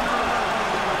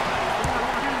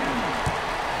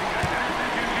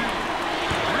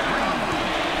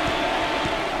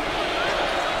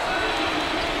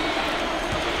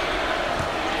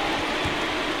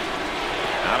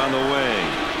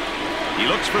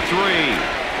 for three.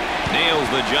 Nails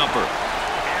the jumper.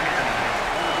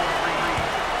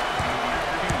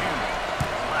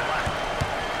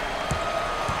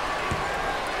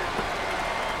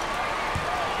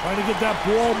 Trying to get that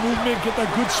ball movement, get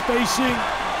that good spacing.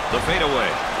 The fadeaway.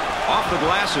 Off the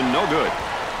glass and no good.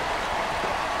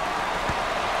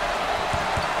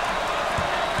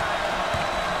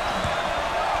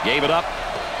 Gave it up.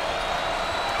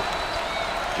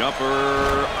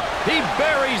 Jumper. He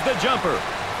buries the jumper.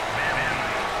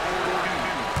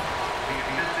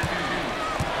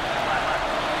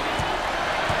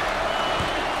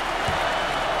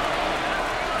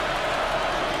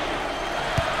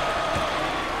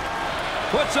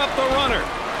 Puts up the runner.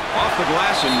 Off the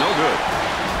glass and no good.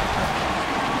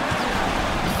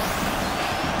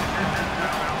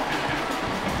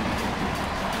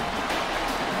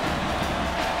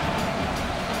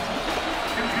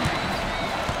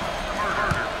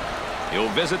 He'll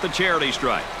visit the charity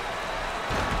stripe.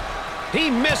 He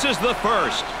misses the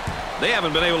first. They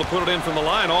haven't been able to put it in from the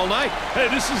line all night. Hey,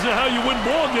 this is how you win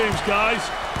ball games, guys.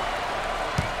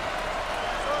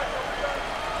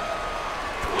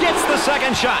 Gets the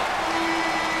second shot.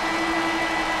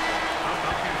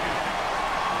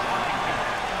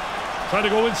 Trying to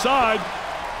go inside.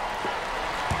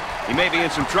 He may be in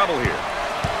some trouble here.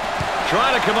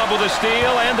 Trying to come up with a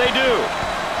steal, and they do.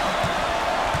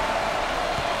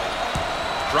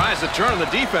 Tries to turn, and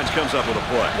the defense comes up with a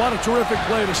play. What a terrific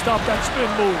play to stop that spin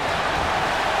move.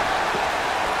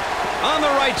 On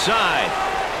the right side.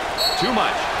 Too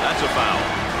much. That's a foul.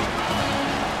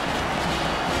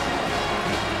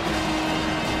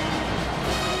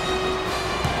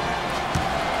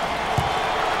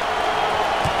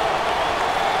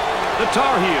 The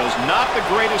Tar Heels, not the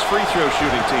greatest free throw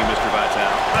shooting team, Mr.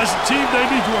 Vitale. As a team, they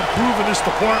need to improve in this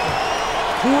department.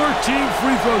 Poor team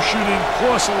free throw shooting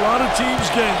costs a lot of teams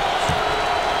games.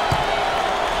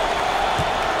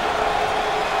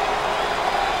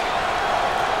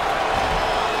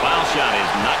 Foul shot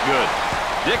is not good.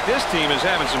 Dick, this team is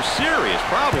having some serious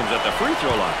problems at the free throw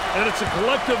line. And it's a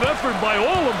collective effort by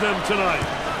all of them tonight.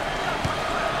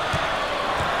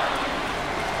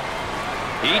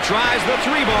 He tries the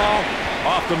three ball.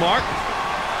 Off the mark.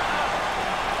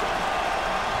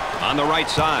 On the right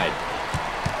side.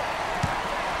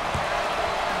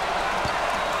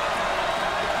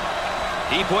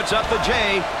 He puts up the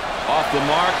J. Off the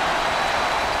mark.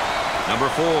 Number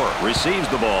 4 receives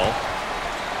the ball.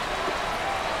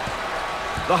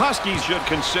 The Huskies should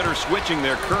consider switching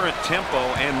their current tempo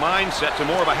and mindset to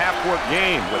more of a half-court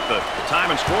game. With the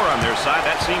time and score on their side,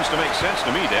 that seems to make sense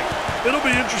to me, Dick. It'll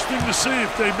be interesting to see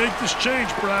if they make this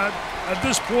change, Brad. At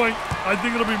this point, I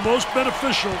think it'll be most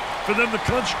beneficial for them to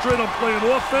concentrate on playing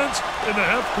offense in the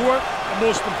half court and,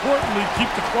 most importantly,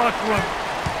 keep the clock running.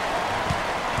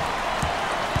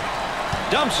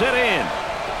 Dumps it in.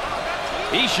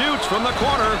 He shoots from the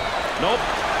corner. Nope.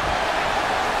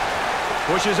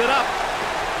 Pushes it up.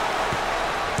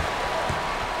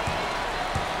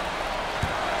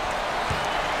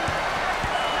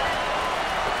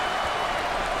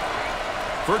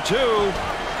 For 2.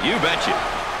 You betcha.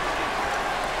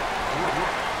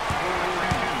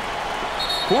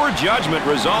 Poor judgment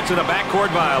results in a backcourt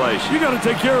violation. You got to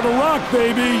take care of the rock,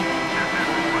 baby.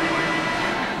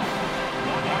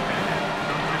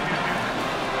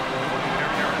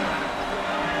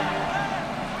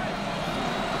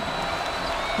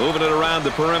 Moving it around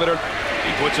the perimeter.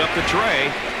 He puts up the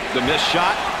tray. The missed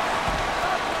shot.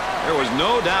 There was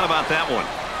no doubt about that one.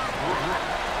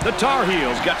 The Tar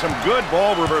Heels got some good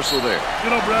ball reversal there.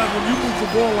 You know, Brad, when you move the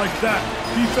ball like that,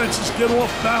 defenses get off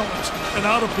balance and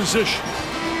out of position.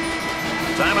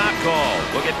 Timeout call.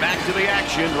 We'll get back to the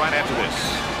action right after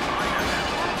this.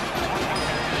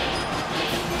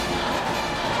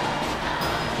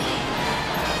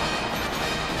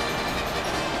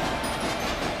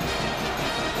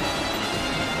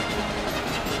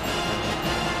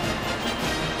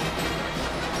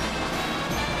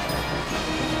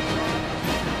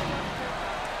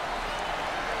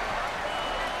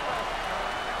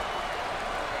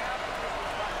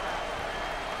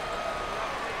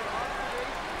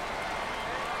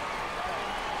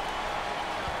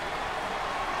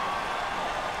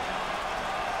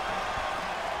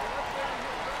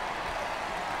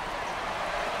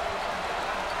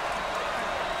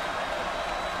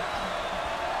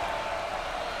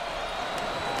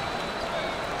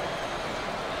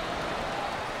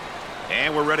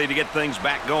 And we're ready to get things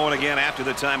back going again after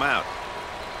the timeout.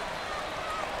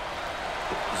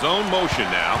 Zone motion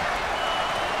now.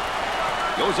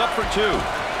 Goes up for 2.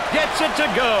 Gets it to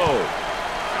go.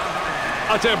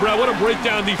 I'll tell you, Brad, what a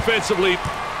breakdown defensively.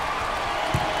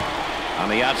 On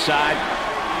the outside,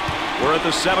 we're at the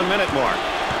 7-minute mark.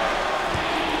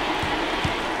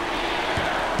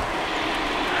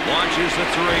 Launches the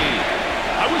three.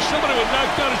 I wish somebody would knock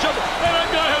down a jumper. Hey, that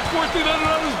guy had 1,400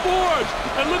 on his boards.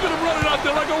 And look at him running out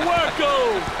there like a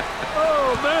wacko.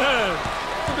 Oh, man.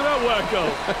 Look at that wacko.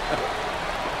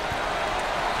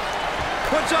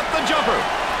 Puts up the jumper.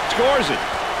 Scores it.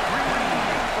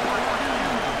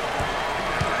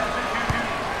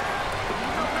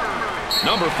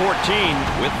 Number 14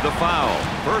 with the foul.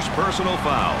 First personal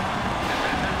foul.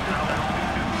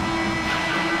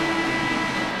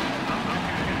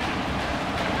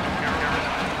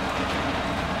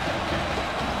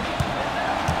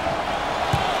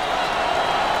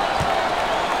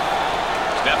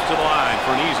 Steps to the line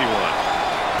for an easy one.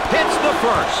 Hits the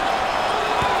first.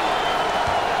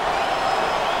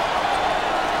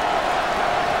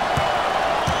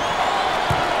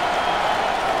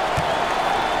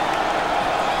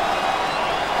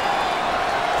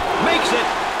 Makes it.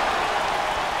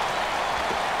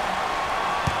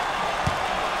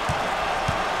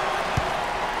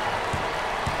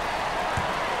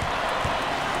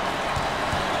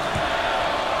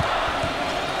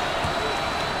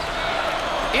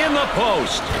 In the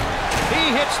post. He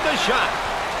hits the shot.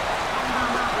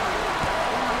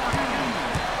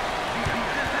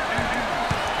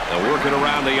 They'll work it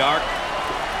around the arc.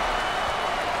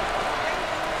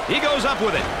 He goes up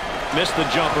with it. Missed the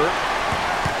jumper.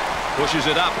 Pushes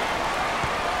it up.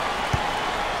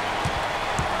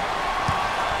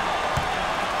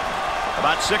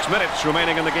 About 6 minutes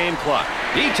remaining in the game clock.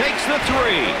 He takes the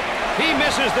three. He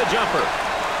misses the jumper.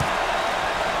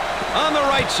 On the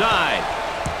right side.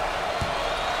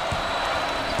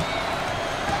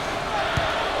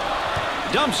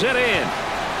 Dumps it in.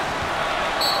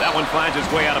 That one finds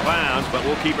its way out of bounds, but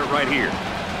we'll keep it right here.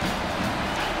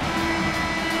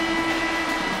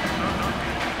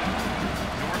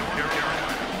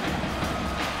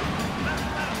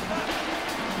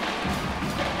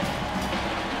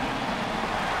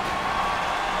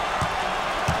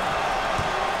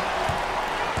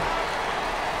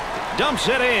 Dumps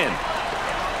it in.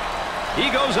 He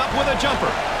goes up with a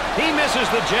jumper. He misses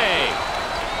the J.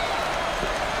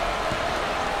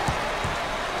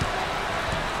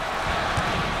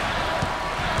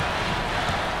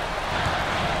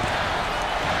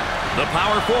 The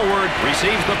power forward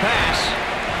receives the pass.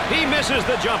 He misses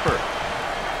the jumper.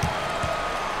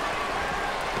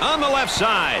 On the left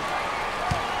side.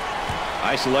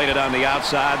 Isolated on the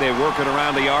outside. They work it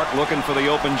around the arc looking for the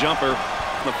open jumper.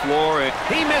 The floor.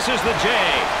 He misses the J.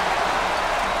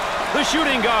 The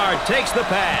shooting guard takes the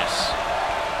pass.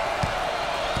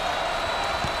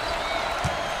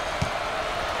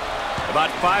 About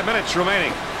 5 minutes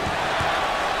remaining.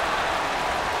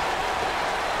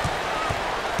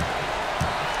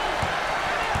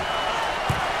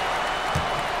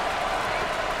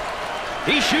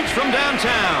 He shoots from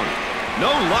downtown.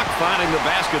 No luck finding the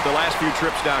basket the last few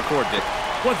trips down court, Dick.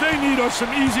 What they need are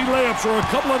some easy layups or a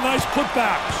couple of nice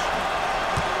putbacks.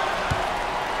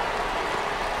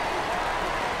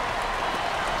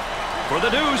 For the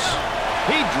deuce,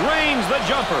 he drains the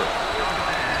jumper.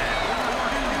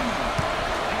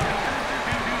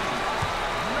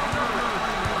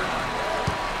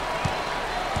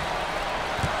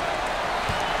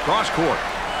 Cross court.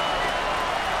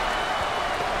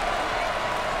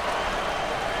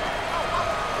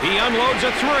 He unloads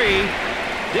a three.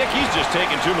 Dick, he's just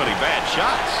taking too many bad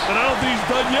shots. But I don't think he's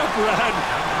done yet, Brad.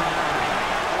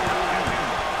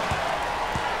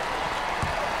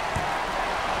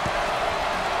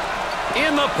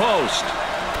 In the post.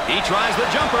 He tries the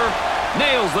jumper.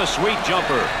 Nails the sweet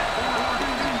jumper.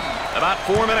 About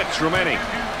 4 minutes remaining.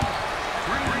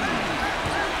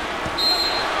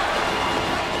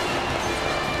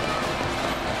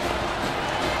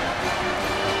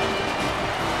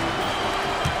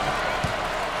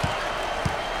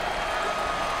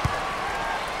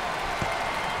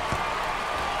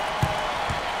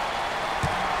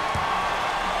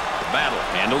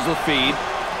 Handles the feed.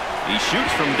 He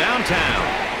shoots from downtown.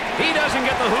 He doesn't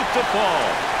get the hoop to fall.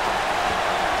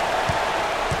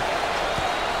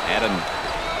 Had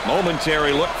a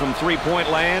momentary look from three-point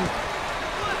land.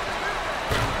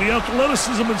 The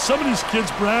athleticism in some of these kids,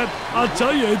 Brad, I'll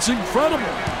tell you, it's incredible.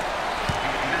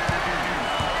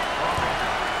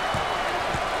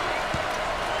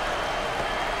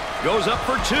 Goes up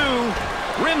for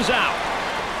two. Rims out.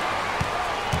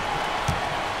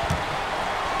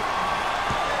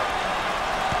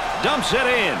 Dumps it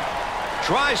in.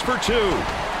 Tries for two.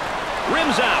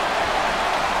 Rims out.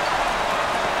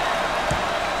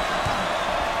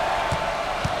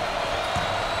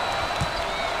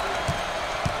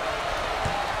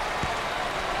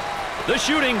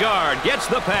 shooting guard gets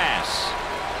the pass.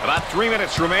 About 3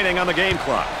 minutes remaining on the game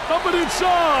clock. Up and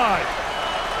inside.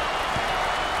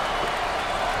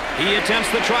 He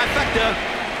attempts the trifecta.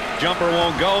 Jumper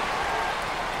won't go.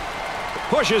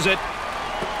 Pushes it.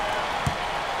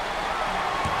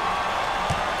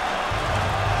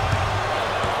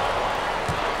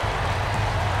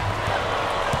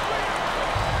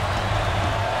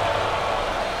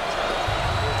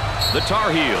 The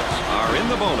Tar Heels are in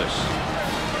the bonus.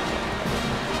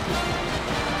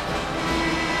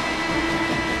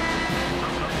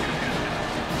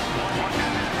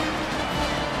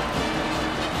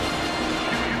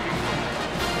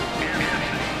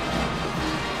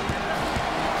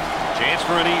 Chance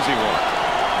for an easy one.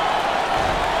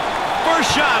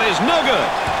 First shot is no good.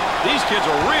 These kids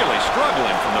are really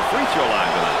struggling from the free throw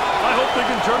line tonight. I hope they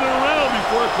can turn it around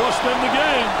before it costs them the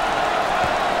game.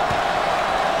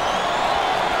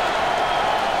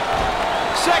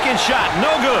 Second shot, no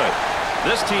good.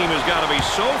 This team has got to be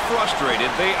so frustrated.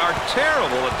 They are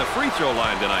terrible at the free throw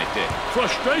line tonight, Dick.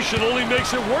 Frustration only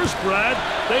makes it worse, Brad.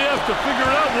 They have to figure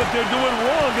out what they're doing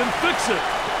wrong and fix it.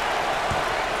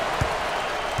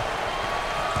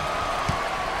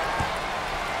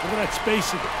 Look at that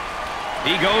spacing.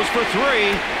 He goes for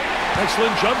three.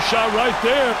 Excellent jump shot right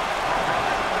there.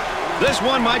 This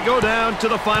one might go down to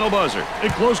the final buzzer.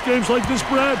 In close games like this,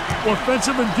 Brad,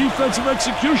 offensive and defensive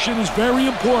execution is very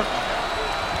important.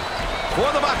 For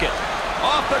the bucket.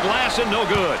 Off the glass and no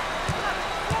good.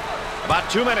 About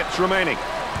 2 minutes remaining.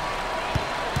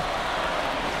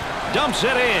 Dumps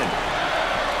it in.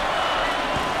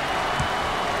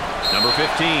 Number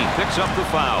 15 picks up the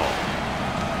foul.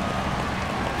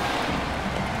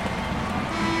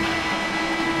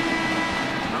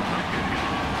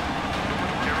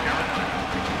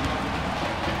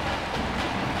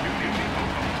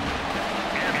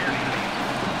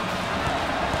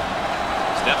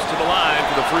 Steps to the line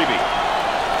for the freebie.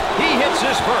 He hits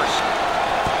his first.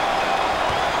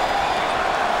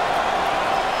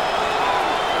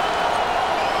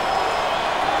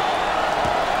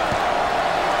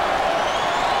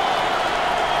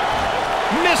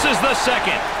 Misses the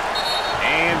second.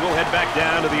 And we'll head back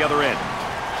down to the other end.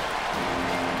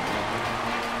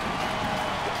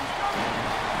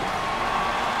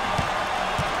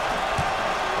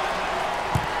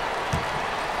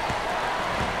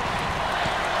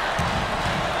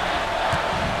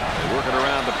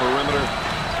 Perimeter.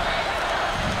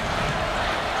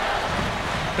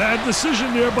 Bad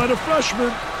decision there by the freshman.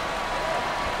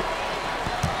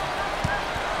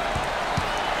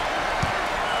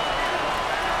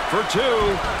 For two.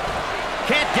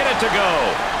 Can't get it to go.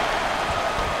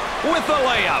 With the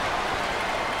layup.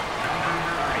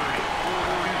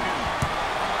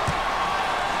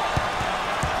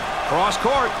 Cross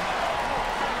court.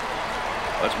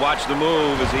 Let's watch the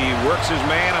move as he works his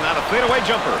man and now the fadeaway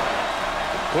jumper.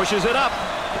 Pushes it up.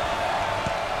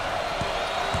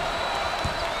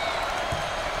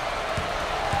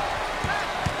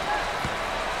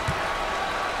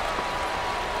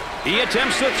 He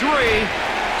attempts the three.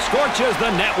 Scorches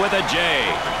the net with a J.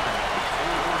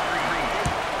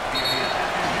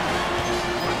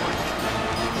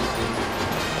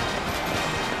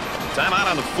 Timeout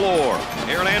on the floor.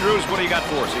 Aaron Andrews, what do you got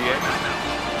for us, EA?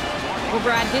 Well,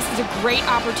 Brad, this is a great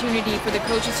opportunity for the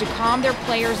coaches to calm their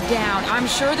players down. I'm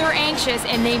sure they're anxious,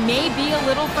 and they may be a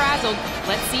little frazzled.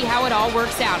 Let's see how it all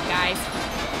works out, guys.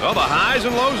 Well, the highs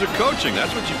and lows of coaching.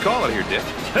 That's what you call it here, Dick.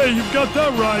 Hey, you've got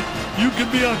that right. You can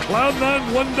be on cloud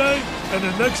nine one day and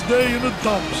the next day in the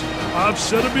dumps. I've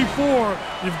said it before.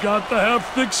 You've got to have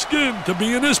thick skin to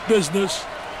be in this business.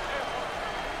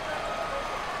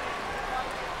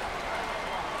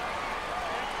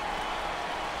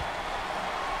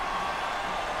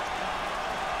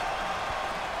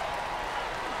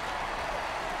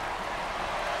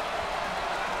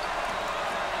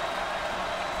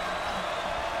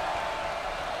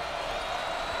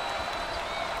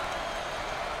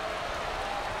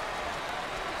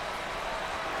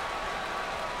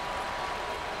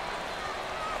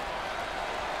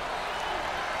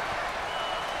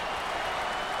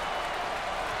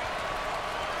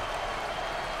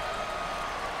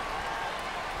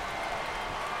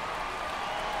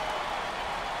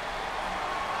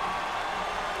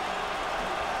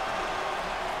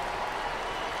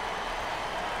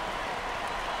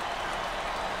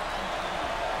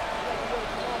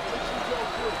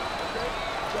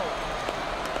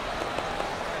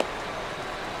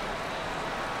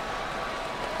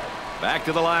 Back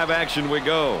to the live action we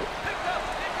go.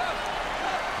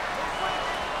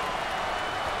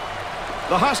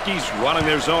 The Huskies running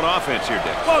their zone offense here,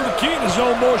 Dick. Well, the key to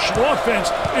zone motion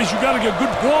offense is you got to get good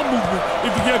ball movement.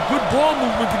 If you get good ball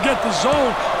movement to get the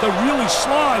zone to really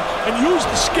slide and use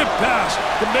the skip pass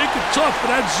to make it tough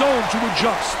for that zone to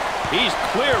adjust. He's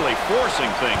clearly forcing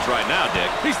things right now,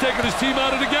 Dick. He's taking his team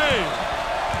out of the game.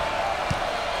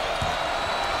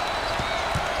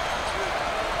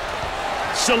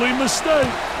 Silly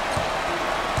mistake.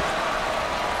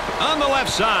 On the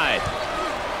left side.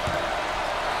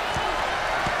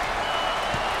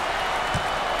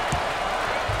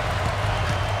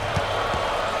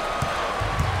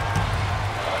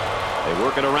 They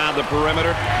work it around the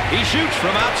perimeter. He shoots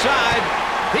from outside.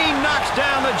 He knocks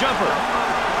down the jumper.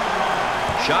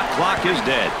 Shot clock is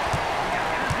dead.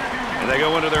 And they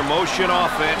go into their motion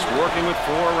offense, working with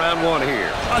 4 around 1 here.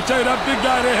 I'll tell you, that big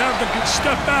guy they have that can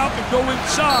step out and go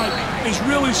inside is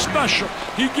really special.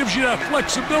 He gives you that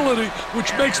flexibility,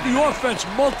 which makes the offense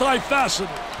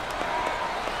multifaceted.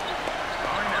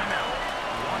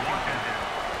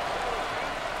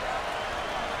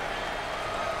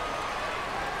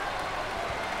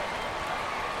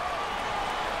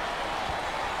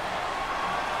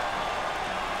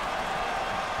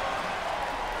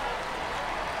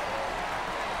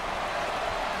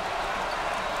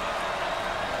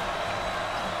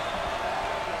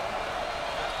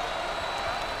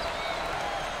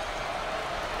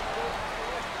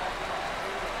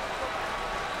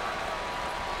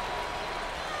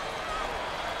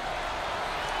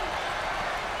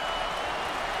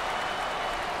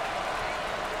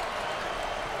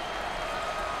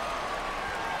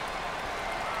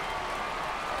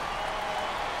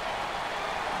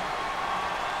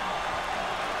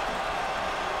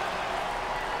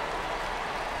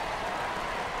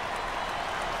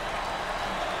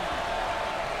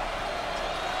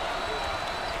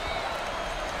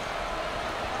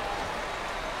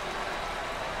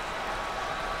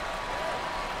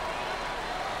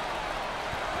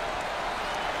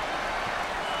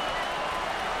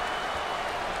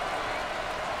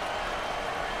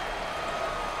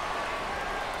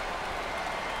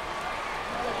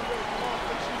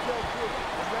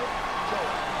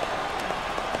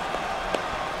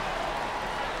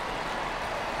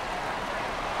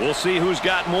 We'll see who's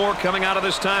got more coming out of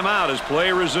this timeout as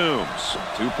play resumes.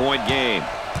 2-point game.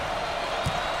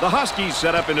 The Huskies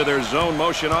set up into their zone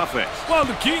motion offense. Well,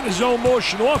 the key to zone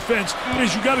motion offense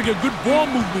is you got to get good ball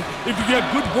movement. If you get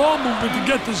good ball movement to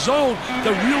get the zone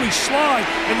to really slide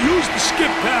and use the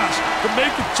skip pass to make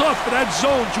it tough for that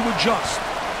zone to adjust.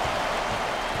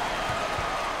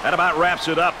 That about wraps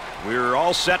it up. We're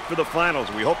all set for the finals.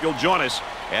 We hope you'll join us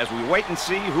as we wait and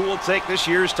see who will take this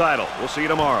year's title. We'll see you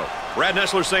tomorrow. Brad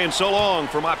Nessler saying so long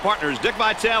for my partners Dick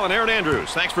Vitale and Aaron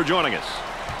Andrews. Thanks for joining us.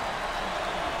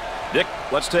 Dick,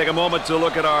 let's take a moment to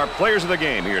look at our players of the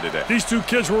game here today. These two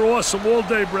kids were awesome all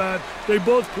day, Brad. They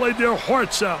both played their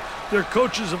hearts out. Their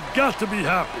coaches have got to be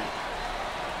happy.